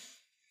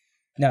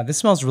 No, this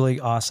smells really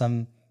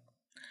awesome.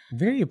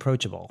 Very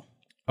approachable.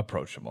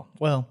 Approachable.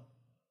 Well,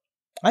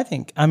 I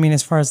think. I mean,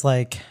 as far as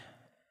like,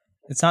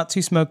 it's not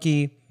too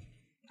smoky.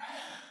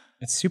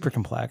 It's super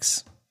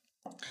complex.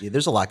 Yeah,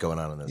 there's a lot going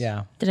on in this.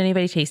 Yeah. Did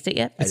anybody taste it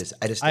yet? I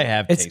just I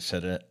have It's-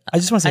 tasted it. I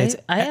just want to say it's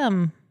I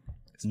am.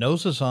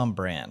 Nose is on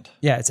brand.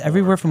 yeah, it's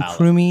everywhere from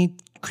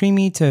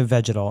creamy to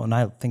vegetal, and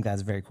I think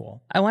that's very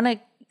cool. I want to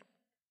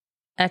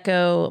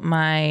echo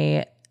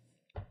my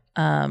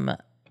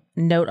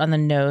note on the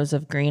nose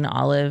of green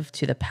olive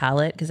to the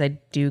palate because I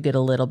do get a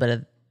little bit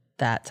of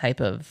that type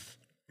of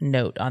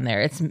note on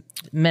there. It's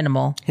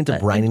minimal. hint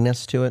of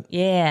brininess to it.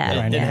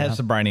 Yeah. It has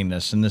the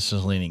brininess, and this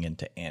is leaning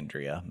into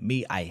Andrea.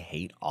 Me, I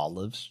hate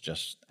olives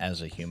just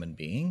as a human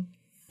being,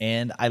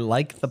 and I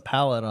like the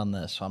palate on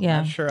this. So I'm Yeah.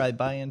 not sure I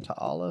buy into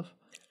olive,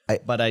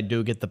 but I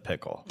do get the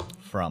pickle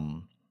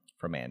from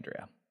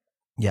Andrea.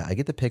 Yeah, I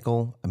get the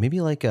pickle.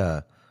 Maybe like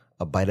a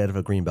bite out of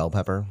a green bell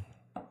pepper.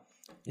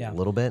 Yeah. A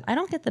little bit. I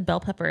don't get the bell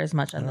pepper as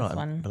much on this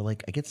one. But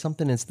like I get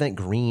something, it's that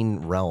green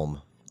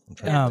realm. I'm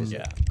trying to place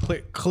it. Yeah,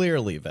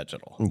 clearly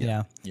vegetal.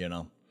 Yeah. You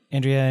know,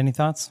 Andrea, any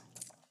thoughts?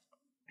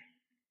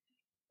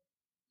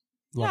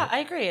 Yeah, I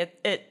agree.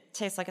 It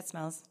tastes like it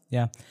smells.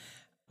 Yeah.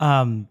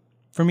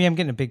 For me, I'm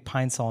getting a big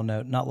pine sol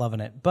note. Not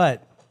loving it,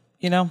 but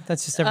you know,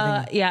 that's just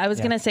everything. Yeah, I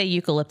was gonna say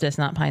eucalyptus,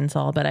 not pine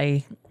sol, but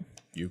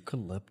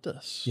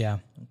eucalyptus. Yeah.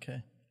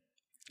 Okay.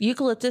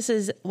 eucalyptus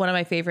is one of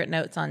my favorite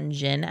notes on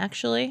gin.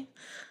 Actually,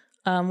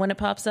 when it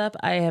pops up,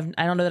 I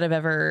don't know that I've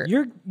ever.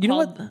 You know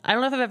what? I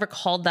don't know if I've ever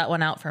called that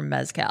one out for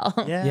mezcal.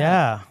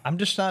 Yeah. I'm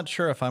just not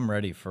sure if I'm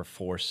ready for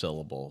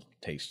 4-syllable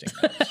tasting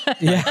notes.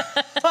 Yeah.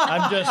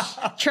 I'm just.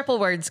 Triple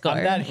word score.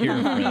 I'm not here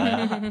for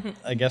that.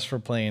 I guess we're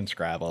playing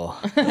Scrabble.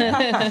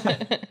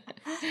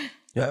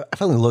 Yeah, I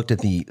finally looked at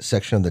the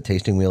section of the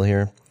tasting wheel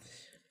here.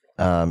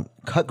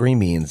 Cut green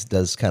beans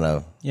does kind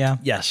of Yeah.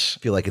 Yes,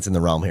 feel like it's in the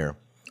realm here.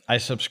 I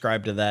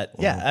subscribe to that.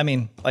 Yeah, I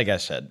mean, like I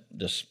said,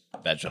 just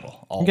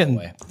vegetal all getting-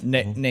 the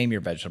way. Name your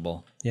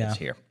vegetable. Yeah. It's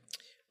here.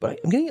 But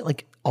I'm getting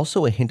like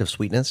also a hint of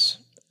sweetness.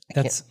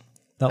 That's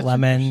the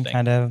lemon interesting.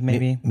 kind of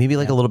maybe. Maybe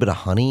like a little bit of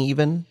honey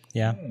even.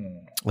 Yeah.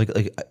 Like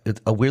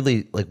a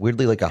weirdly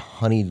like a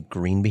honeyed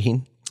green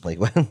bean. Like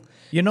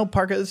You know,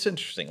 Parker, it's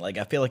interesting. Like,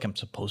 I feel like I'm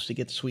supposed to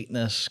get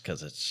sweetness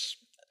because it's,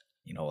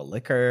 a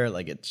liquor.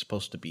 Like, it's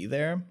supposed to be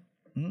there.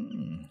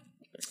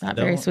 It's not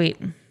very sweet.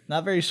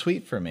 Not very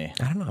sweet for me.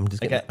 I don't know. I'm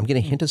just getting, I'm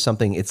getting a hint of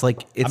something. It's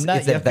like it's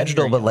not that yucking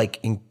vegetable, your but yum.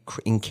 like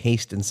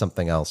encased in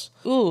something else.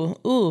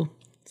 Ooh,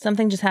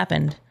 something just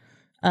happened.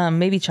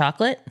 Maybe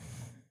chocolate.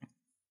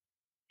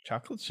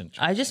 Chocolate's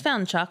interesting. I just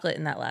found chocolate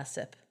in that last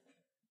sip.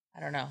 I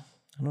don't know.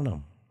 I don't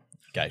know.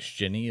 Guys,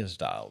 Ginny is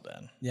dialed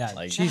in. Yeah,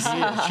 Like, she's-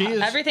 she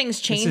is. Everything's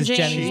This is changing.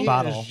 Jenny's She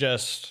bottle. is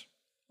just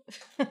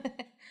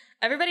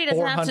Everybody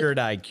doesn't have to. 400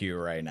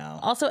 IQ right now.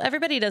 Also,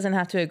 everybody doesn't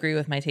have to agree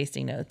with my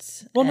tasting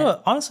notes. Well,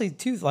 no, honestly,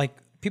 too, like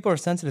people are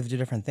sensitive to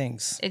different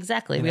things.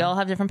 Exactly. We all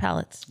have different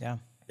palates. Yeah.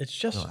 It's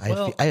just,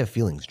 I have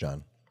feelings,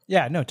 John.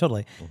 Yeah, no,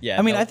 totally. Yeah,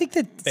 I mean, no, I think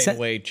that fade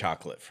away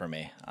chocolate for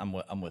me.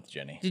 I'm with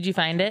Jenny. Did you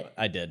find it?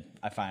 I did.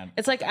 I found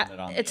It's like found it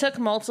on it took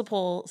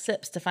multiple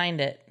sips to find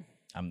it.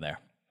 I'm there.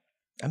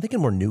 I'm thinking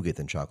more nougat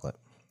than chocolate.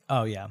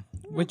 oh yeah,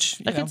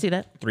 which I can see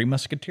that. Three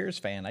Musketeers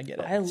fan. I get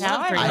it. I love Now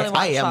I Three really Musketeers. want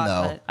I am,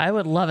 though. chocolate. I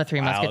would love a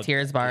Three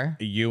Musketeers bar.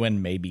 You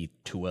and maybe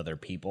two other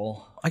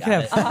people. I could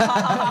have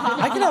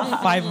I could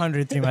have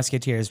 500 Three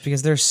Musketeers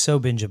because they're so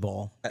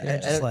bingeable. They're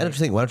just And like- I'm just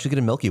thinking, why don't you get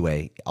a Milky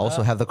Way?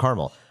 Also have the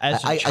caramel.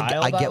 As a I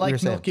child, I get what you're liked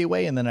saying. Milky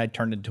Way, and then I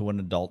turned into an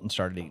adult and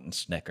started eating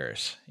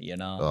Snickers. You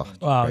know.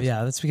 oh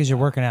yeah, that's because you're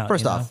working out.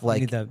 First you know? off, You like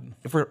need the-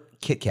 if we're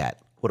Kit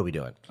Kat, what are we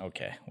doing?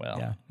 Okay. Well.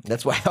 yeah.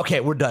 That's why. Okay,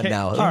 we're done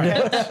now.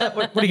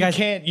 What do you guys?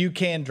 You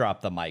can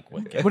drop the mic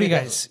with it. What do you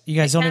guys? You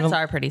guys don't Cats even.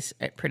 are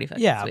pretty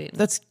fucking Yeah, sweet.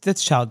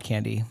 that's child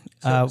candy.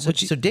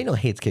 So Daniel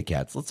hates Kit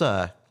Kats. Let's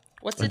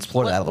What's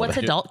explore that a little what's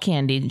bit. adult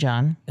candy,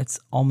 John? It's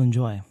almond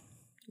joy.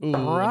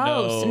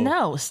 Gross.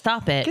 No,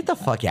 stop it. Get the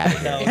fuck out of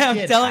here. I'm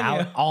Get telling out.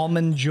 you.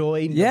 Almond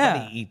Joy. Yeah.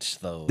 Nobody eats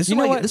those. This is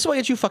why I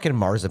get you fucking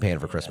marzipan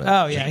for Christmas.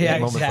 Oh yeah, yeah,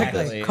 Moments like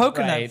exactly. this.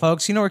 Coconut, Right.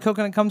 folks. You know where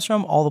coconut comes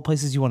from? All the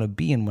places you want to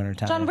be in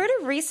wintertime. John, where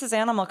do Reese's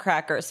animal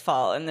crackers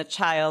fall in the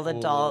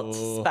child-adult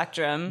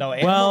spectrum? No,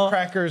 animal Well-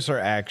 crackers are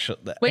actually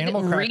Wait,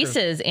 animal crackers. Reese's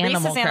Reese's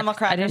animal animal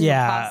crackers from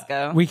yeah,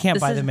 Costco. we can't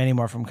This buy is- them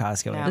anymore from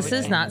Costco. No, This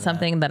is not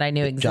something that I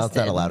knew existed. John's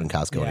not allowed in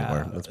Costco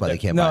anymore. That's why they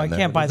can't No, buy I them.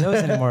 can't buy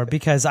those anymore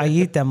because I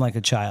eat them like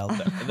a child.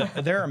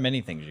 There are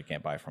many things you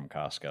can't buy from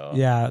Costco.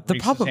 Yeah, the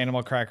Reese's problem-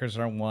 animal crackers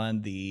are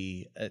one.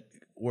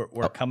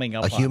 We're coming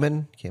up A on-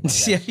 human? Can't buy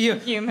that.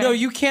 Yeah, no,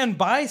 you can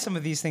buy some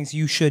of these things.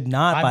 You should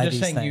not buy I'm just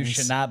these saying things. you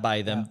should not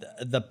buy them.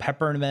 The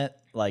peppermint,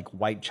 like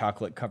white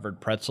chocolate covered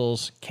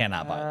pretzels,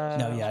 cannot buy those.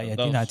 No, yeah, do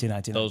Those- not. Those do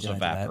not do that.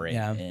 evaporate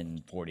Yeah.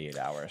 in 48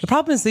 hours. The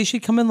problem is they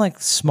should come in like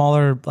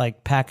smaller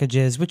like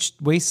packages, which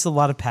wastes a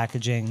lot of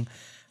packaging.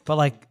 But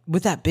like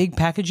with that big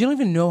package, you don't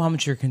even know how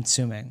much you're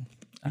consuming.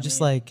 You're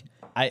just like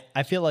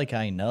I feel like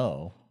I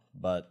know,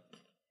 but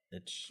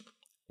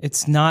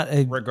it's not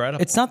a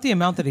Regrettable. It's not the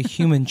amount that a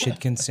human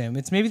should consume.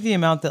 It's maybe the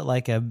amount that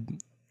like a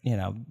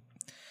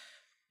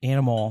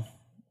animal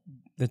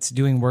that's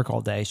doing work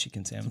all day should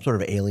consume. Sort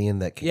of alien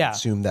that can Yeah.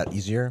 consume that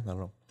easier. I don't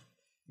know.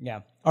 Yeah.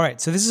 All right.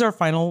 So this is our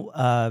final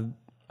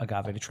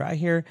agave to try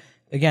here.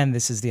 Again,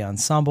 this is the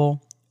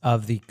ensemble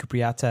of the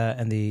Cupriata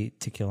and the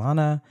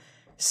Tequilana.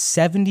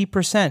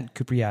 70%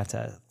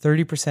 Cupriata,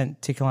 30%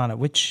 Tequilana,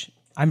 which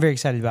I'm very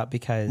excited about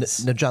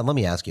because Now, John, let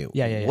me ask you.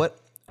 Yeah.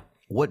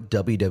 What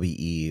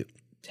WWE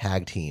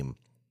tag team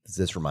does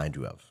this remind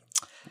you of?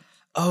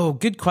 oh,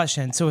 good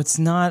question. So it's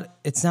not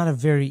a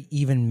very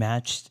even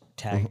matched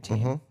tag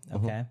team.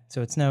 Okay.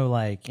 So it's no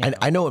like you know- And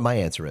I know what my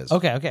answer is.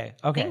 Okay.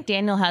 I think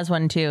Daniel has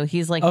one too.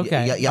 He's like,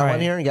 Okay. You got all one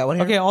right. here? You got one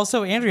here? Okay.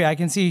 Also, Andrea, I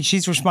can see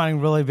she's responding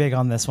really big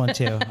on this one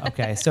too.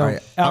 Okay. So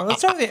let's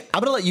start with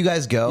I'm gonna let you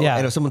guys go. Yeah.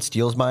 And if someone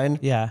steals mine,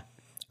 yeah.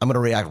 I'm gonna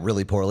react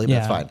really poorly, but Yeah.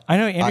 that's fine. I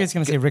know Andrea's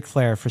going to say Ric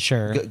Flair for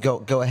sure.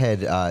 Go ahead,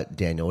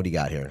 Daniel. What do you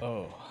got here?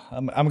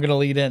 I'm gonna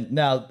lead in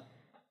now.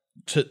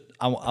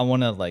 I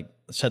want to like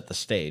set the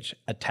stage.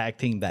 A tag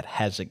team that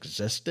has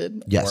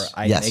existed, Yes, or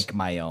I yes. make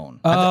my own.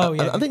 Oh,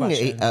 yeah. I'm good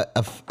thinking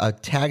question. a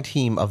tag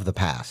team of the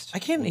past. I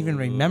can't even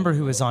remember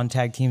who was on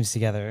tag teams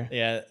together.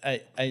 Yeah,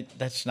 I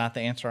that's not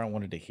the answer I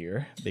wanted to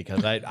hear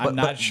because I'm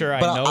not sure I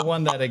But know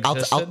one that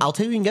existed. I'll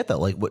tell you, you can get that.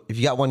 Like, if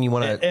you got one, you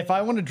want to. If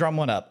I want to drum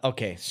one up,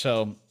 okay,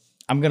 so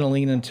I'm gonna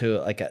lean into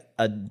like a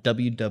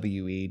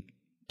WWE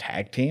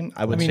tag team.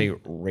 I would say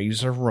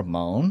Razor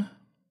Ramon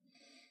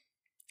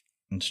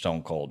and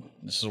Stone Cold.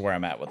 This is where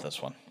I'm at with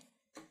this one.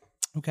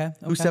 Okay.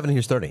 Who's 70,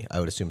 who's 30? I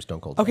would assume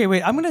Stone Cold. Okay,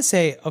 wait. I'm gonna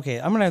say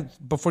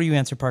before you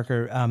answer,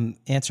 Parker,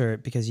 answer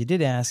it because you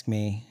did ask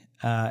me,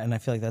 and I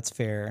feel like that's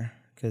fair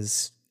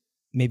because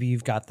maybe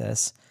you've got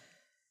this.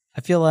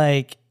 I feel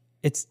like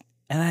it's,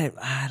 and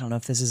I don't know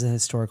if this is a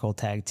historical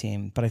tag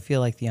team, but I feel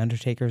like the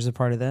Undertaker is a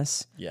part of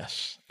this.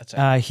 Yes,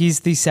 that's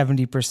He's the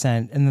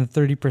 70%, and the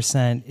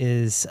 30%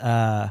 is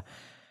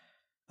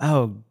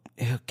oh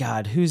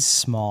God, who's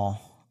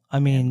small? I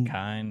mean,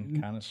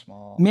 kind of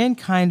small.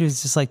 Mankind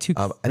is just like too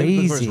I think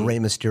it was crazy. Rey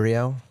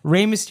Mysterio.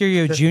 Rey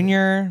Mysterio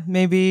Jr.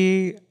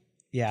 maybe.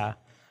 Yeah.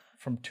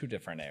 From two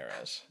different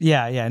eras.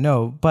 Yeah,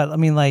 no. But I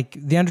mean, like,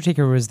 The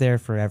Undertaker was there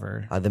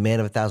forever. The Man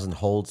of 1,000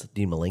 Holds,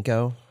 Dean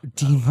Malenko.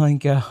 Dean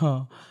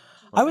Malenko.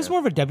 I was more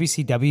of a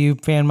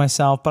WCW fan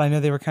myself, but I know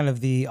they were kind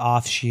of the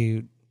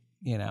offshoot,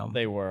 you know.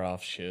 They were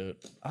offshoot.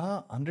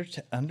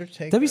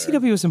 Undertaker.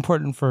 WCW was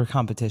important for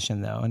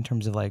competition, though, in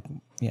terms of, like,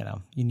 you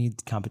know, you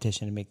need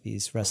competition to make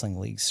these wrestling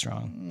leagues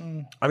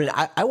strong. I mean,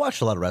 I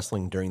watched a lot of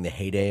wrestling during the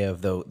heyday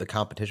of the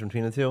competition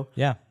between the two.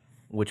 Yeah.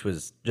 Which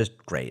was just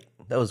great.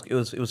 It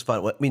was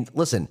fun. I mean,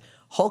 listen,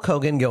 Hulk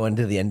Hogan going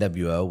to the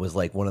NWO was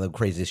like one of the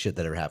craziest shit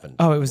that ever happened.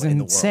 Oh, it was in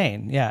the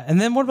insane. Yeah. And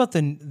then what about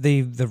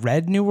the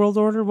Red New World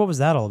Order? What was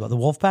that all about? The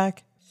Wolfpack?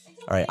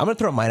 All right, I'm gonna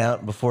throw mine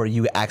out before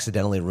you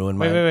accidentally ruin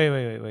mine.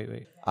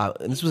 Wait.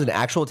 And this was an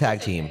actual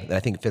tag team that I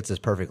think fits this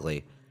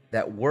perfectly.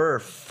 That were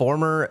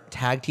former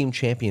tag team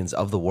champions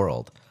of the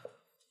world,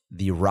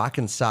 the Rock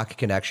and Sock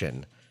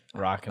Connection.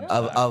 Rock and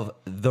of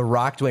The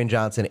Rock, Dwayne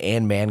Johnson,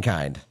 and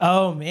Mankind.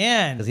 Oh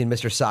man, Because he and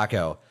Mr.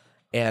 Sacco.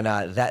 And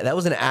that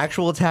was an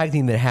actual tag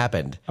team that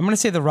happened. I'm gonna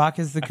say The Rock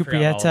is the forgot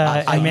all Cuprietta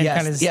about and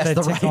Mankind is yes, the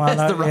the Rock, Tijuana.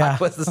 yes, the Rock Yeah.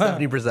 was the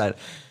 70%.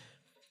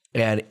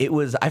 And it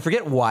was, I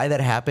forget why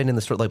that happened in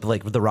the story.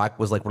 Like The Rock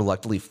was like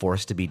reluctantly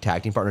forced to be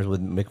tag team partners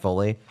with Mick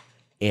Foley.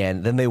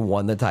 And then they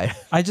won the title.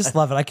 I just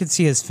love it. I could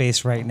see his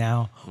face right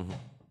now.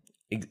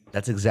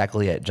 That's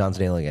exactly it. John's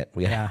nailing it.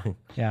 Yeah,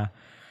 yeah.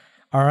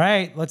 All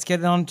right, let's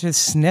get on to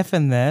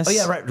sniffing this. Oh,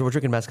 yeah, right. We're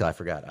drinking mezcal. I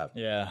forgot.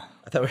 Yeah.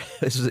 I thought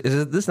is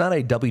this not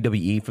a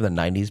WWE from the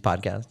 90s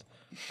podcast?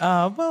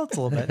 Well, it's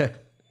a little bit.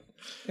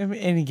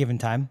 Any given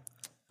time.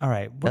 All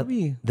right, what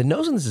we? The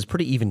nose on this is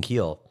pretty even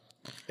keel.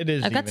 It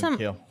is. I got even some.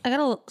 keel. I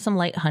got some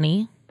light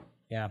honey.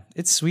 Yeah,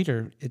 it's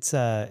sweeter. It's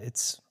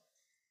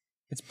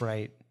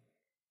bright.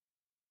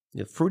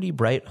 Yeah, fruity,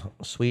 bright,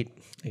 sweet.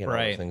 I get all those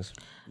Right. things.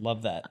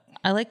 Love that.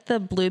 I like the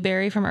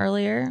blueberry from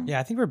earlier. Yeah,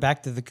 I think we're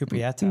back to the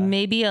Cuprietta,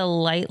 Maybe a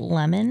light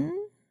lemon.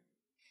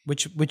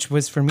 which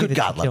was for me Good the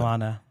God,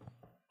 Tequilana.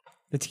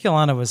 The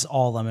Tequilana was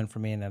all lemon for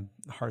me in a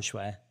harsh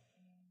way.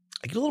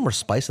 I get a little more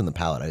spice in the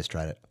palate. I just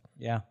tried it.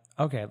 Yeah.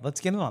 Okay, let's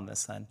get in on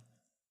this then.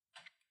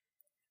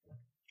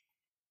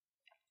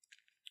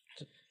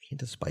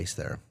 Hint of spice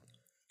there.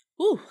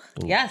 Ooh.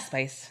 Yeah,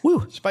 spice.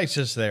 Woo! Spice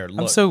is there.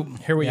 Look, so-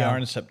 here we yeah. are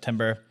in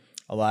September.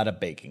 A lot of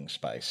baking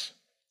spice.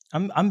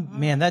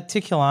 Man, that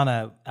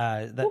Tequilana,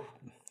 that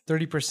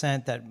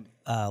 30% that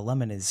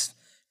lemon is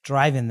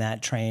driving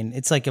that train.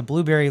 It's like a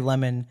blueberry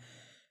lemon,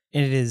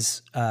 and it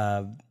is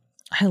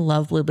I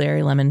love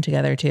blueberry lemon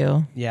together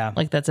too. yeah.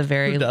 Like that's a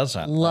very Who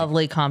doesn't?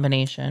 lovely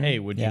combination. Hey,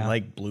 would Yeah. you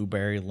like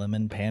blueberry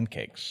lemon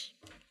pancakes?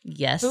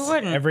 Yes. Who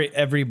wouldn't?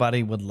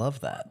 Everybody would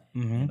love that.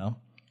 You know.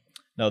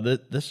 No,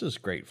 this is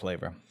great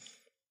flavor.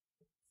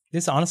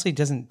 This honestly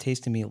doesn't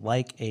taste to me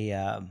like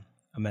a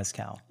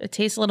mezcal. It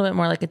tastes a little bit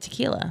more like a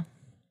tequila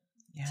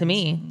to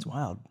me. It's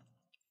wild.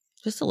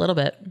 Just a little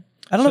bit.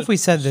 I don't know if we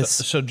said this.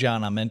 So,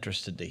 John, I'm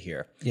interested to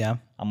hear. Yeah.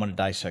 I'm going to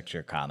dissect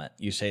your comment.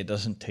 You say it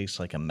doesn't taste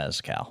like a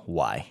mezcal.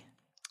 Why?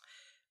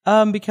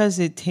 Because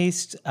it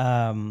tastes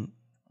almost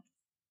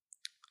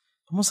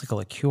like a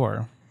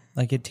liqueur.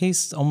 Like it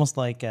tastes almost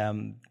like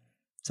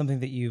something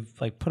that you've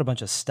like put a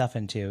bunch of stuff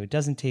into. It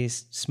doesn't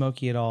taste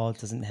smoky at all. It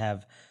doesn't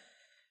have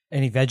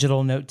any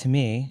vegetal note to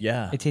me.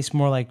 Yeah. It tastes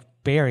more like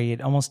berry.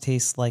 It almost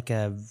tastes like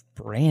a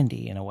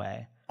brandy in a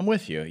way. I'm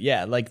with you.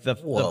 Yeah, like the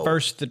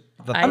first. The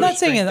I'm not first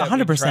saying it drink that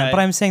we 100%, tried- but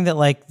I'm saying that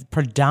like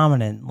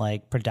predominant.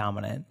 Like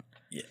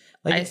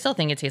I still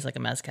think it tastes like a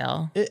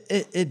mezcal.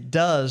 It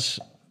does,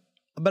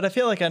 but I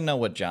feel like I know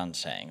what John's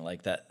saying.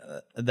 Like that,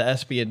 the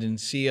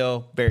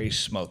Espiodencio, very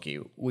smoky.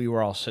 We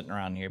were all sitting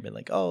around here, be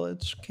like, "Oh,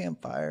 it's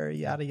campfire,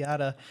 yada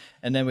yada,"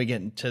 and then we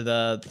get into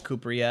the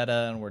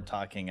Cuprietta, and we're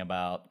talking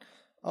about,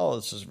 "Oh,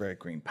 this is very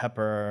green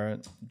pepper,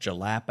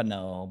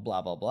 jalapeno,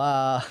 blah blah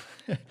blah,"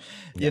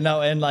 you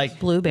know, and like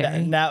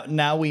Blueberry.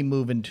 Now we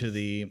move into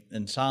the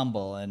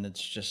ensemble, and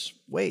it's just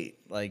wait,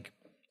 like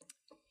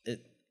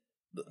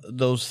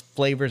those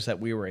flavors that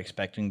we were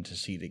expecting to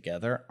see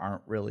together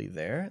aren't really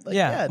there.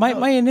 Like,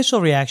 my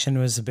initial reaction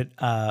was a bit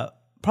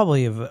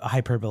probably of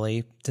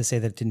hyperbole to say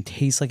that it didn't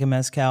taste like a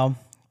mezcal,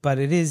 but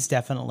it is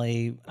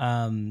definitely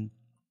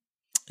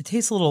it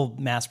tastes a little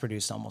mass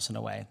produced almost in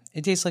a way.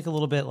 It tastes like a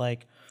little bit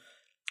like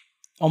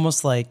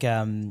almost like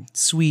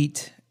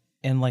sweet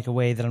in like a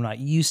way that I'm not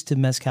used to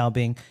mezcal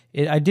being.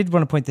 I did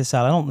want to point this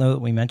out. I don't know that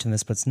we mentioned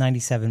this, but it's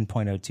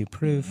 97.02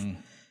 proof.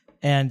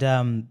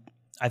 And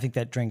I think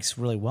that drinks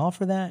really well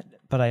for that.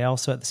 But I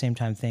also at the same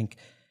time think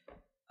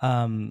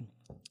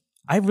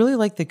I really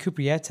like the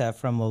Cuprietta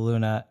from La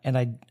Luna.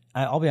 And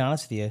I'll be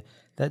honest with you,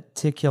 that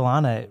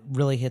Tequilana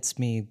really hits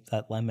me.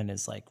 That lemon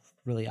is like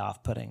really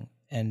off-putting.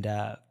 And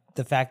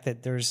the fact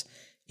that there's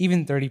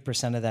even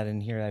 30% of that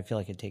in here, I feel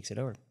like it takes it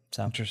over.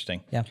 So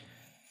Interesting. yeah.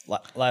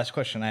 Last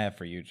question I have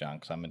for you, John,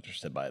 because I'm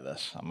interested by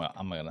this.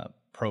 I'm gonna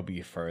probe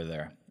you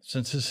further.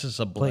 Since this is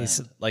a blend,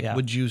 Please, like, yeah.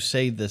 would you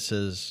say this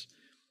is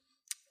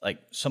like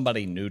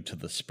somebody new to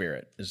the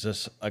spirit? Is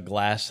this a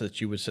glass that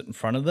you would sit in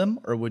front of them,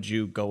 or would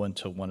you go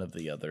into one of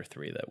the other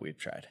three that we've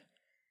tried?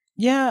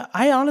 Yeah,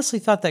 I honestly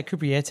thought that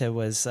Cuprietta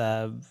was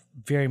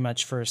very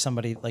much for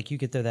somebody, like you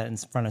could throw that in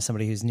front of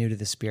somebody who's new to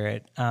the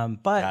spirit.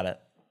 But Got it.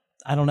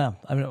 I don't know.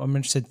 I'm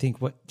interested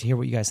to hear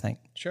what you guys think.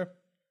 Sure.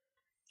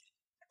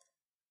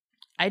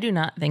 I do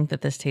not think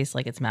that this tastes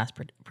like it's mass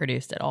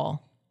produced at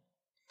all.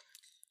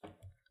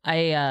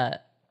 I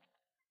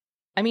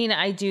mean,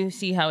 I do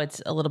see how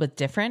it's a little bit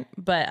different,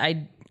 but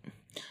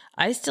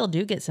I still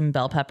do get some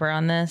bell pepper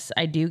on this.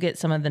 I do get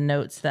some of the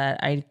notes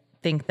that I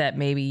think that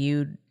maybe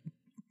you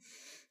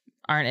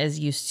aren't as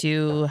used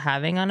to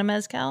having on a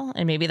mezcal,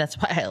 and maybe that's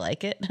why I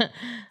like it.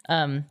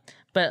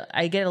 But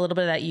I get a little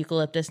bit of that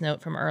eucalyptus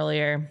note from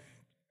earlier,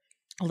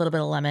 a little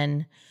bit of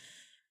lemon,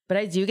 but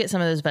I do get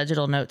some of those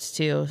vegetal notes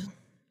too.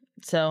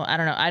 So I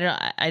don't know.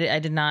 I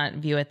did not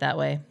view it that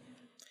way.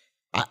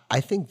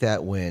 I think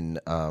that when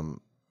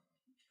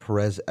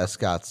Perez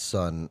Escott's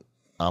son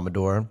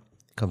Amador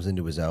comes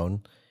into his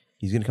own,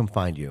 he's going to come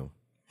find you.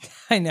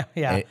 I know.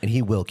 Yeah. and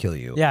he will kill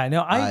you. Yeah.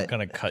 No, I'm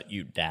gonna cut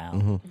you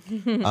down.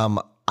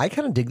 I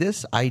kind of dig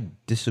this. I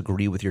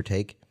disagree with your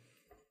take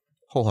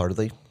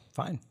wholeheartedly.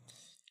 fine.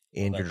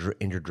 And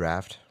your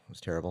draft was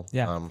terrible.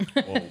 Yeah.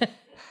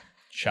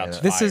 Shots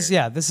This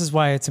fired. this is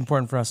why it's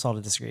important for us all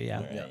to disagree.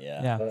 Yeah.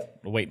 Yeah.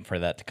 We're waiting for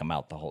that to come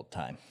out the whole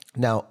time.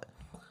 Now,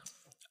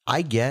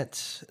 I get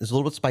it's a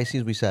little bit spicy,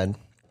 as we said.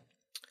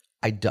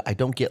 I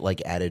don't get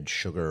like added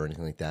sugar or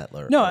anything like that.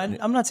 No,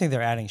 I'm not saying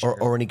they're adding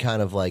sugar. or any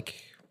kind of like,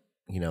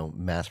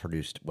 mass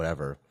produced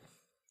whatever.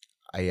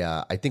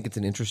 I think it's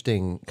an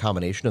interesting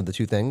combination of the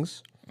two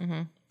things.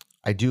 Mm-hmm.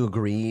 I do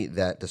agree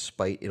that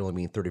despite it only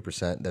being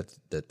 30%,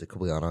 that the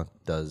Culiana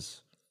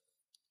does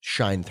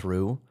shine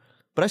through.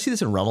 But I see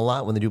this in rum a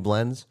lot when they do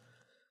blends.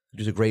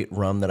 There's a great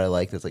rum that I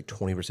like that's like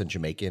 20%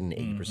 Jamaican,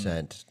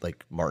 80%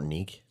 like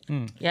Martinique.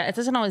 Yeah, it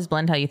doesn't alwaise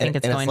blend how you think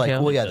it's and going it's like,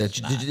 to. well, yeah,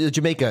 the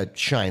Jamaica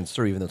shines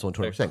through even though it's only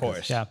 20%. Of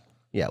course. Yeah.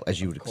 Yeah, as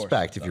you would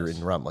expect if you're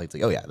in rum. Like, it's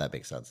like, oh, yeah, that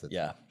makes sense. It's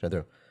Yeah. shine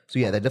through. So,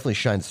 yeah, that definitely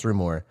shines through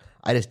more.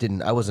 I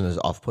wasn't as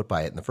off put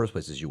by it in the first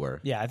place as you were.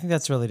 Yeah. I think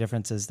that's really the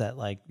difference is that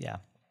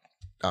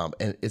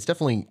And it's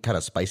definitely kind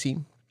of spicy,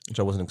 which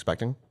I wasn't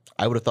expecting.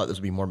 I would have thought this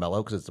would be more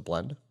mellow because it's a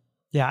blend.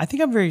 Yeah, I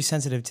think I'm very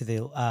sensitive to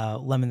the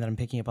lemon that I'm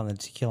picking up on the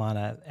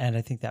tequilana, and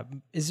I think that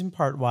is in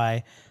part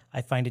why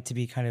I find it to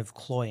be kind of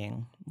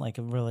cloying, like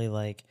really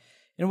like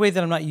in a way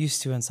that I'm not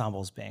used to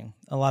ensembles being.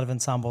 A lot of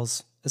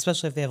ensembles,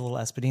 especially if they have a little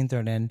espadine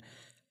thrown in,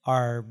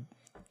 are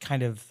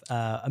kind of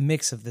a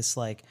mix of this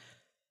like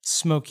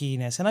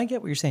smokiness. And I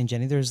get what you're saying,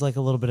 Jenny. There's like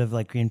a little bit of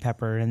like green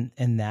pepper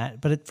in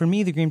that, but for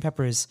me, the green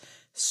pepper is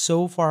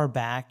so far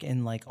back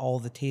in like all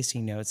the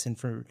tasting notes, and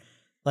for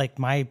like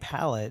my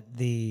palate,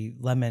 the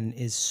lemon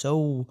is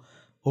so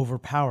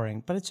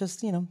overpowering, but it's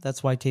just,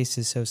 that's why taste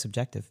is so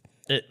subjective.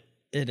 It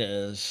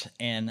is.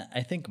 And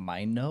I think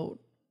my note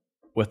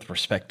with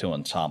respect to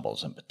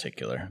ensembles in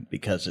particular,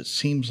 because it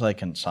seems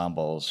like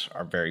ensembles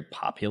are very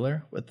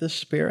popular with this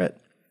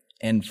spirit.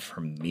 And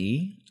for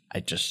me,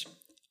 I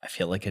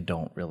feel like I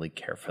don't really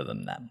care for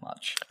them that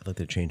much. I'd like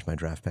to change my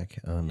draft pick.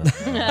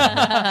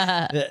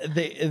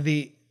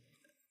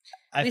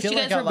 At least you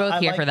guys were both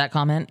here for that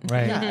comment.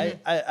 Right. Yeah,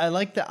 I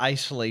like the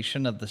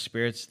isolation of the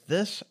spirits.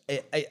 This,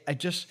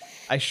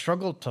 I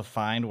struggle to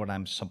find what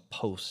I'm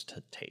supposed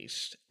to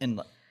taste.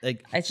 And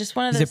like, It's just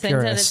one of He's a those things that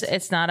purist.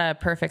 it's not a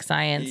perfect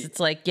science. It's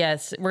like,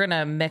 yes, we're going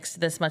to mix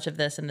this much of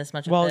this and this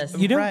much Well, of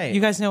this. Right. you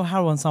guys know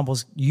how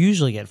ensembles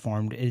usually get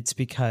formed. It's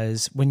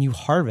because when you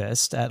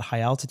harvest at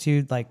high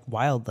altitude, like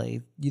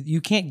wildly, you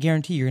can't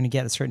guarantee you're going to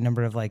get a certain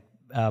number of like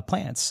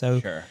plants. So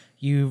Sure.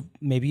 you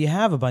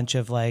have a bunch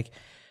of like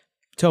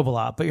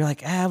Tobola, but you're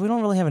like, we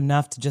don't really have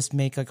enough to just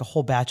make like a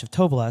whole batch of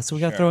Tobola, so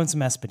we got to throw in some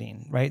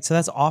espadine, right? So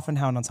that's often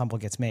how an ensemble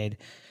gets made.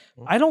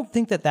 I don't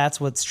think that that's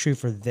what's true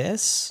for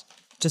this,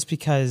 just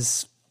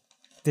because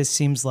this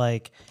seems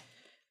like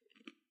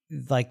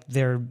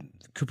their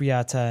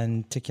Cupriata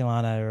and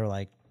Tequilana are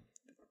like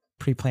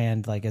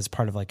pre-planned, like as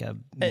part of like a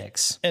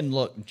mix. And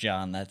look,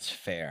 John, that's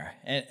fair.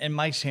 And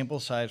my sample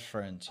size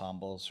for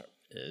ensembles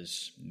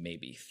is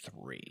maybe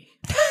 3.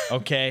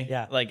 Okay.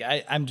 Yeah. Like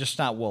I'm just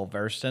not well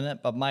versed in it,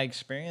 but my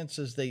experience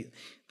is they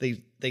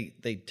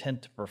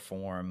tend to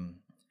perform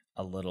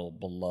a little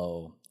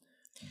below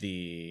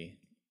the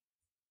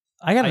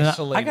I got a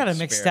isolated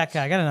mixed spirits. stack.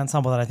 I got an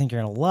ensemble that I think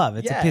you're gonna love.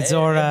 It's a and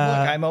Pizzora.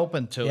 look, I'm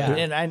open to Yeah.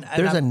 it. And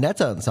There's a I'm-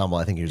 Netta ensemble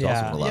I think you're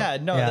also going to love. yeah,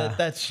 no, Yeah.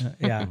 that's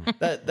Yeah.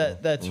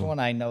 that's one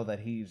I know that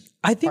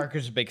I think-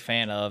 Parker's a big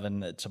fan of,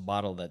 and it's a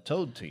bottle that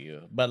told to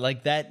you. But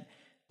like that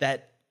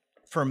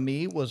for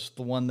me was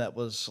the one that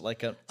was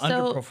like an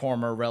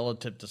underperformer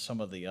relative to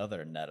some of the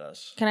other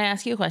Nettas. Can I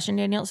ask you a question,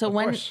 Daniel? So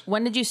course.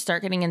 when did you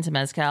start getting into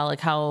Mezcal? Like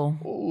how?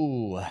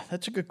 Ooh,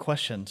 that's a good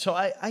question. So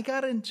I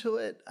got into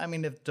it. I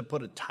mean, if to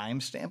put a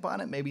timestamp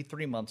on it, maybe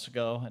 3 months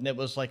ago, and it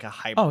was like a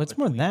hybrid. Oh, it's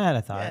more than that. I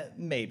thought Yeah,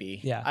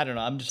 maybe. Yeah. I don't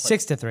know. I'm just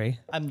 6 to 3.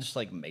 I'm just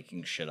like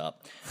making shit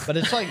up, but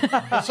it's like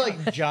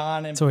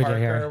John and what we do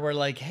here. Parker were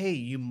like, "Hey,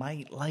 you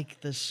might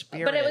like this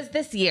spirit." But it was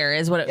this year,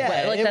 is what it.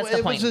 Yeah, like that's the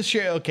it point. was this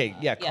year. Okay,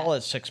 yeah, call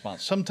it 6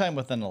 months. Sometime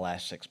within the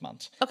last 6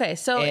 months. Okay,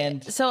 so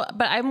And-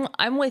 but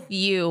I'm with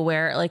you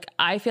where like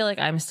I feel like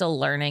I'm still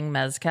learning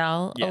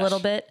Mezcal a Yes. little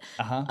bit,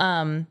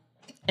 and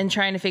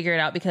trying to figure it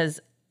out because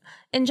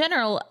in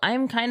general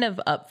I'm kind of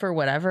up for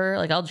whatever.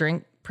 Like I'll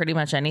drink pretty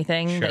much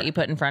anything that you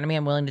put in front of me.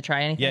 I'm willing to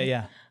try anything.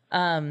 Yeah.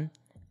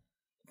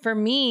 For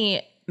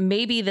me,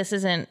 maybe this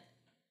isn't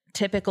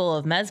typical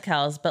of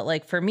mezcals, but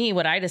like for me,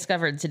 what I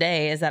discovered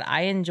today is that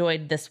I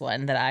enjoyed this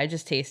one that I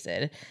just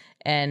tasted,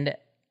 and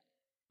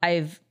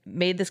I've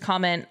made this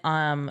comment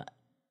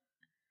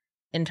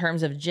in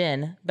terms of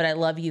gin, but I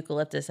love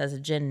eucalyptus as a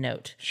gin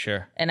note.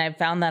 Sure. And I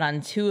found that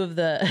on 2 of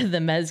the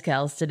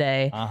mezcals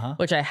today,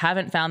 which I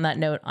haven't found that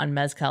note on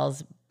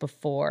mezcals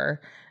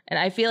before. And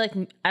I feel like,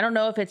 I don't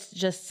know if it's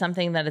just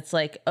something that it's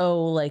like,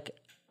 oh, like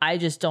I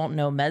just don't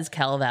know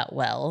mezcal that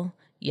well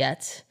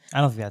yet.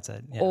 I don't think that's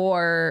it. Yeah.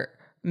 Or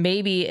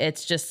maybe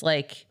it's just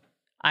like,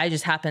 I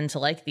just happen to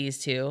like these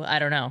two. I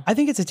don't know. I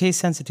think it's a taste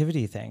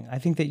sensitivity thing. I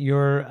think that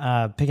you're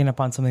picking up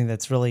on something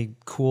that's really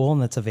cool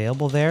and that's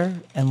available there,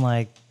 and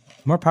like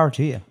more power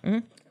to you. Mm-hmm.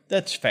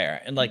 That's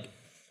fair. And like,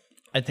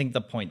 I think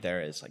the point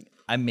there is like,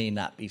 I may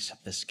not be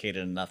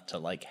sophisticated enough to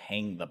like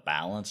hang the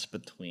balance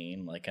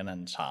between like an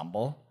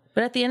ensemble.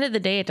 But at the end of the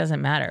day, it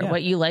doesn't matter.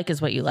 What you like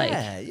is what you like.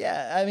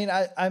 Yeah. I mean,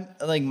 I'm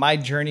like, my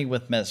journey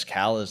with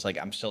mezcal is like,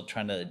 I'm still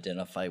trying to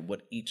identify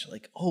what each,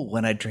 like, oh,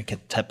 when I drink a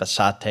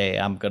tepasate,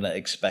 I'm going to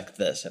expect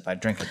this. If I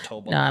drink a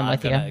tobal, I'm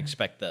going to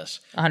expect this.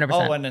 100%.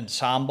 Oh, an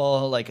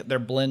ensemble, like they're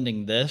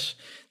blending this.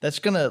 That's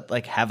going to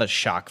like have a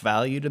shock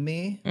value to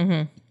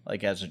me,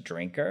 like as a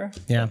drinker.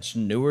 Yeah. It's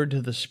newer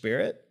to the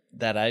spirit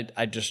that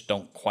I just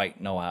don't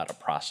quite know how to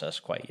process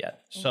quite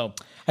yet. So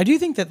I do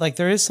think that like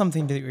there is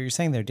something to what you're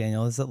saying there,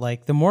 Daniel, is that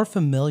like the more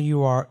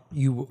familiar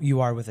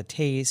you are with a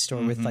taste or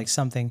with like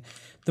something,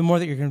 the more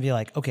that you're going to be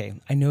like, okay,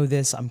 I know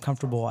this, I'm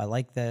comfortable, I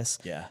like this.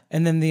 Yeah.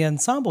 And then the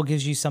ensemble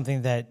gives you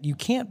something that you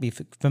can't be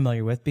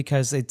familiar with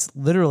because it's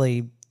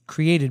literally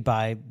created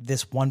by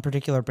this one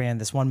particular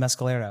brand, this one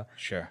mezcalero.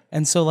 sure.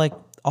 And so like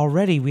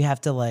already we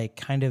have to like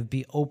kind of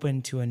be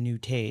open to a new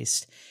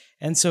taste.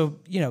 And so,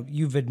 you know,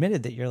 you've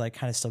admitted that you're like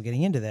kind of still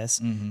getting into this.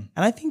 And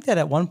I think that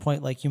at one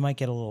point, like you might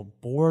get a little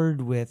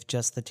bored with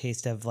just the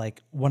taste of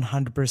like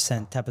 100%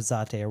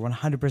 tepazate or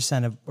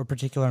 100% of a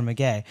particular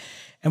maguey.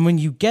 And when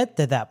you get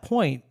to that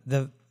point,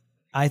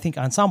 I think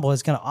ensemble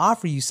is going to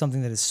offer you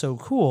something that is so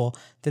cool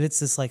that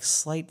it's this like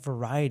slight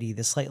variety,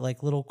 this slight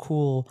like little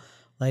cool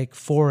like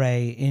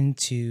foray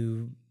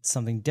into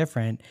something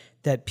different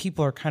that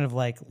people are kind of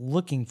like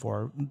looking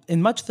for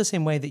in much the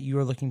same way that you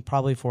are looking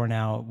probably for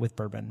now with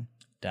bourbon.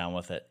 Down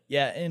with it.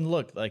 Yeah, and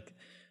look, like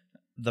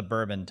the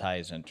bourbon tie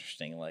is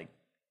interesting. Like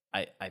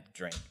I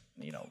drink,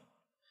 you know,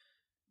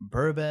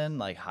 bourbon,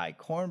 like high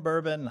corn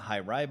bourbon, high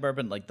rye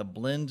bourbon, like the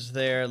blends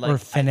there, like Or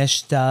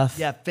finished stuff.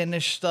 Yeah,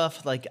 finished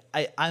stuff. Like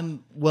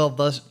I'm well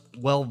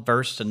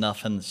versed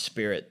enough in the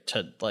spirit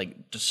to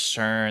like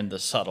discern the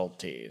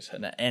subtleties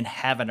and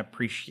have an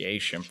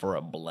appreciation for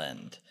a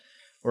blend.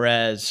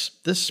 Whereas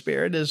this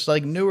spirit is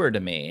like newer to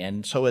me,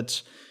 and so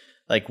it's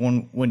like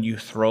when you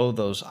throw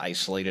those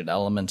isolated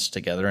elements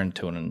together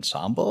into an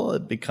ensemble,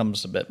 it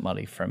becomes a bit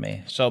muddy for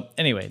me. So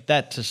anyway,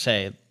 that to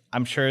say,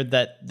 I'm sure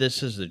that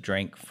this is a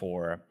drink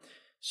for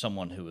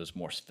someone who is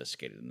more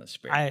sophisticated in the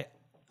spirit.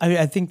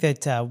 I think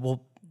that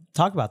we'll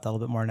talk about that a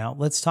little bit more now.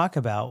 Let's talk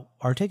about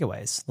our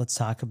takeaways. Let's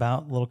talk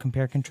about a little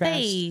compare contrast.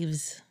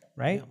 Faves.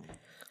 Right?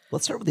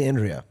 Let's start with the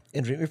Andrea.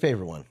 Andrea, your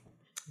favorite one.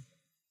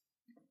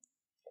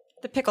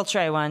 The pickle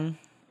tray one.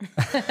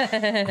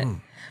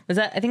 Was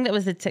that? I think that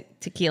was the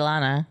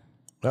tequilana.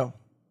 Oh.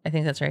 I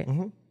think that's right.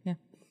 Yeah.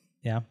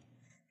 Yeah.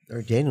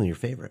 Or Daniel, your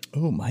favorite.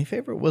 Oh, my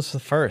favorite was the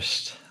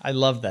first. I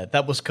love that.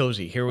 That was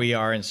cozy. Here we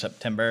are in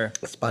September.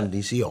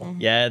 Espandicio.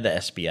 Yeah, the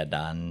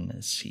Espiadan.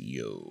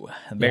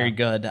 Very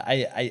good.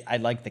 I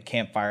like the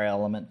campfire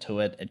element to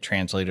it. It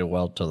translated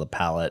well to the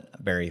palate.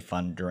 Very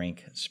fun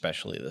drink,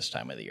 especially this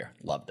time of the year.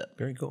 Loved it.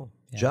 Very cool.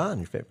 John,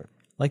 your favorite.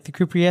 Like the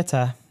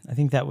Cuprietta. I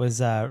think that was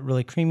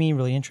really creamy,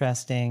 really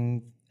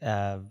interesting.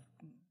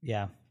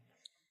 Yeah.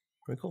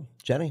 Very cool.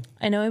 Jenny.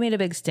 I know I made a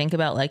big stink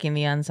about liking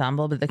the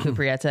ensemble, but the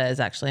Cuprietta is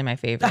actually my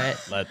favorite.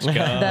 Let's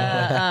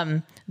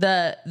go.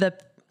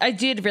 I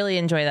did really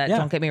enjoy that. Yeah.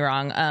 Don't get me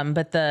wrong.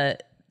 But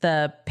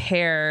the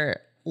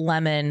pear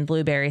lemon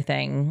blueberry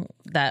thing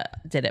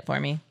that did it for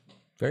me.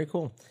 Very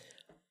cool.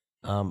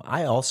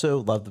 I also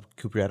love the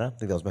Cuprietta. I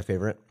think that was my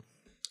favorite.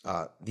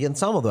 The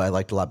ensemble, though, I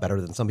liked a lot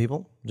better than some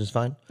people, which is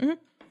fine. The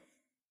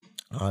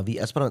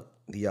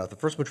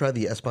first one we tried,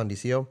 the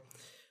Espandicio,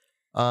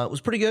 was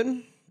pretty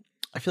good.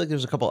 I feel like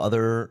there's a couple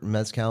other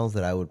mezcals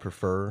that I would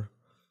prefer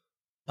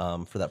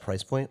for that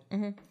price point.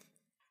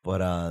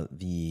 But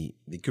the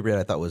Cuprietta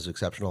I thought was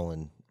exceptional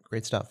and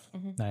great stuff.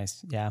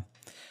 Nice. Yeah.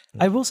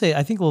 I will say,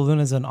 I think La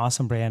Luna is an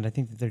awesome brand. I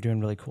think that they're doing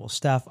really cool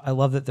stuff. I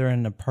love that they're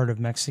in a part of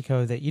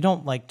Mexico that you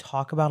don't like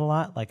talk about a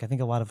lot. Like I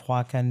think a lot of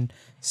Huacan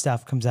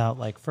stuff comes out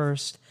like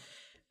first.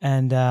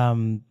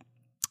 And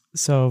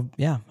so,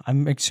 yeah,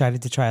 I'm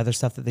excited to try other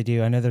stuff that they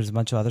do. I know there's a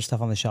bunch of other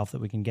stuff on the shelf that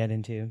we can get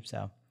into.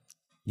 So,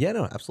 Yeah,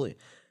 no, absolutely.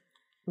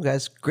 Well,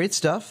 guys, great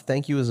stuff.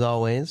 Thank you as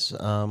always.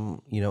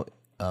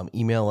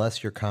 Email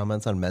us your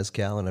comments on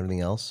Mezcal and everything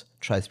else.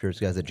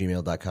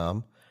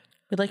 tryspiritsguys@gmail.com.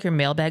 We'd like your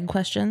mailbag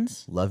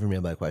questions. Love your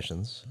mailbag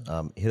questions.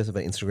 Hit us up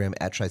on Instagram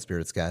at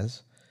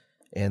tryspiritsguys.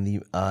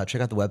 And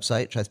check out the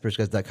website,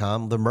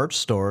 tryspiritsguys.com. The merch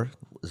store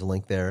is a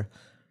link there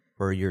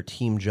for your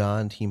Team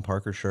John, Team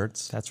Parker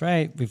shirts. that's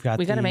right. We got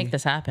to make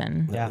this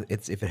happen. Yeah.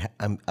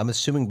 I'm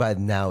assuming by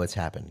now it's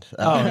happened.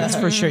 Oh, that's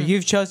for sure.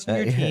 You've chosen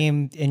your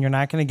team and you're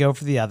not going to go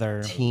for the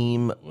other.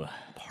 Team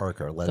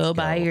Parker. Let's go. Go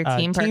buy your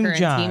Team Team Parker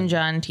John. and Team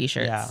John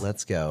t-shirts. Yeah.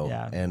 Let's go.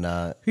 Yeah. And Who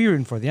are you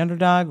rooting for, the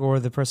underdog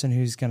or the person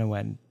who's going to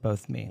win?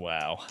 Both me.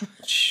 Wow.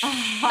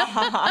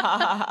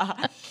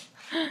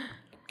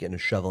 getting a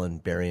shovel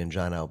and burying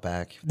John out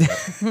back.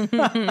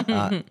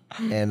 Yeah,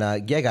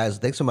 guys,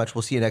 thanks so much.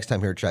 We'll see you next time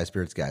here at Try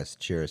Spirits, guys.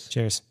 Cheers.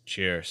 Cheers.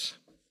 Cheers.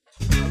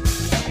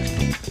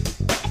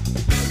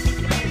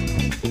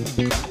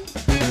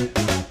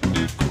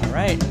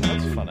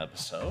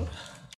 episode.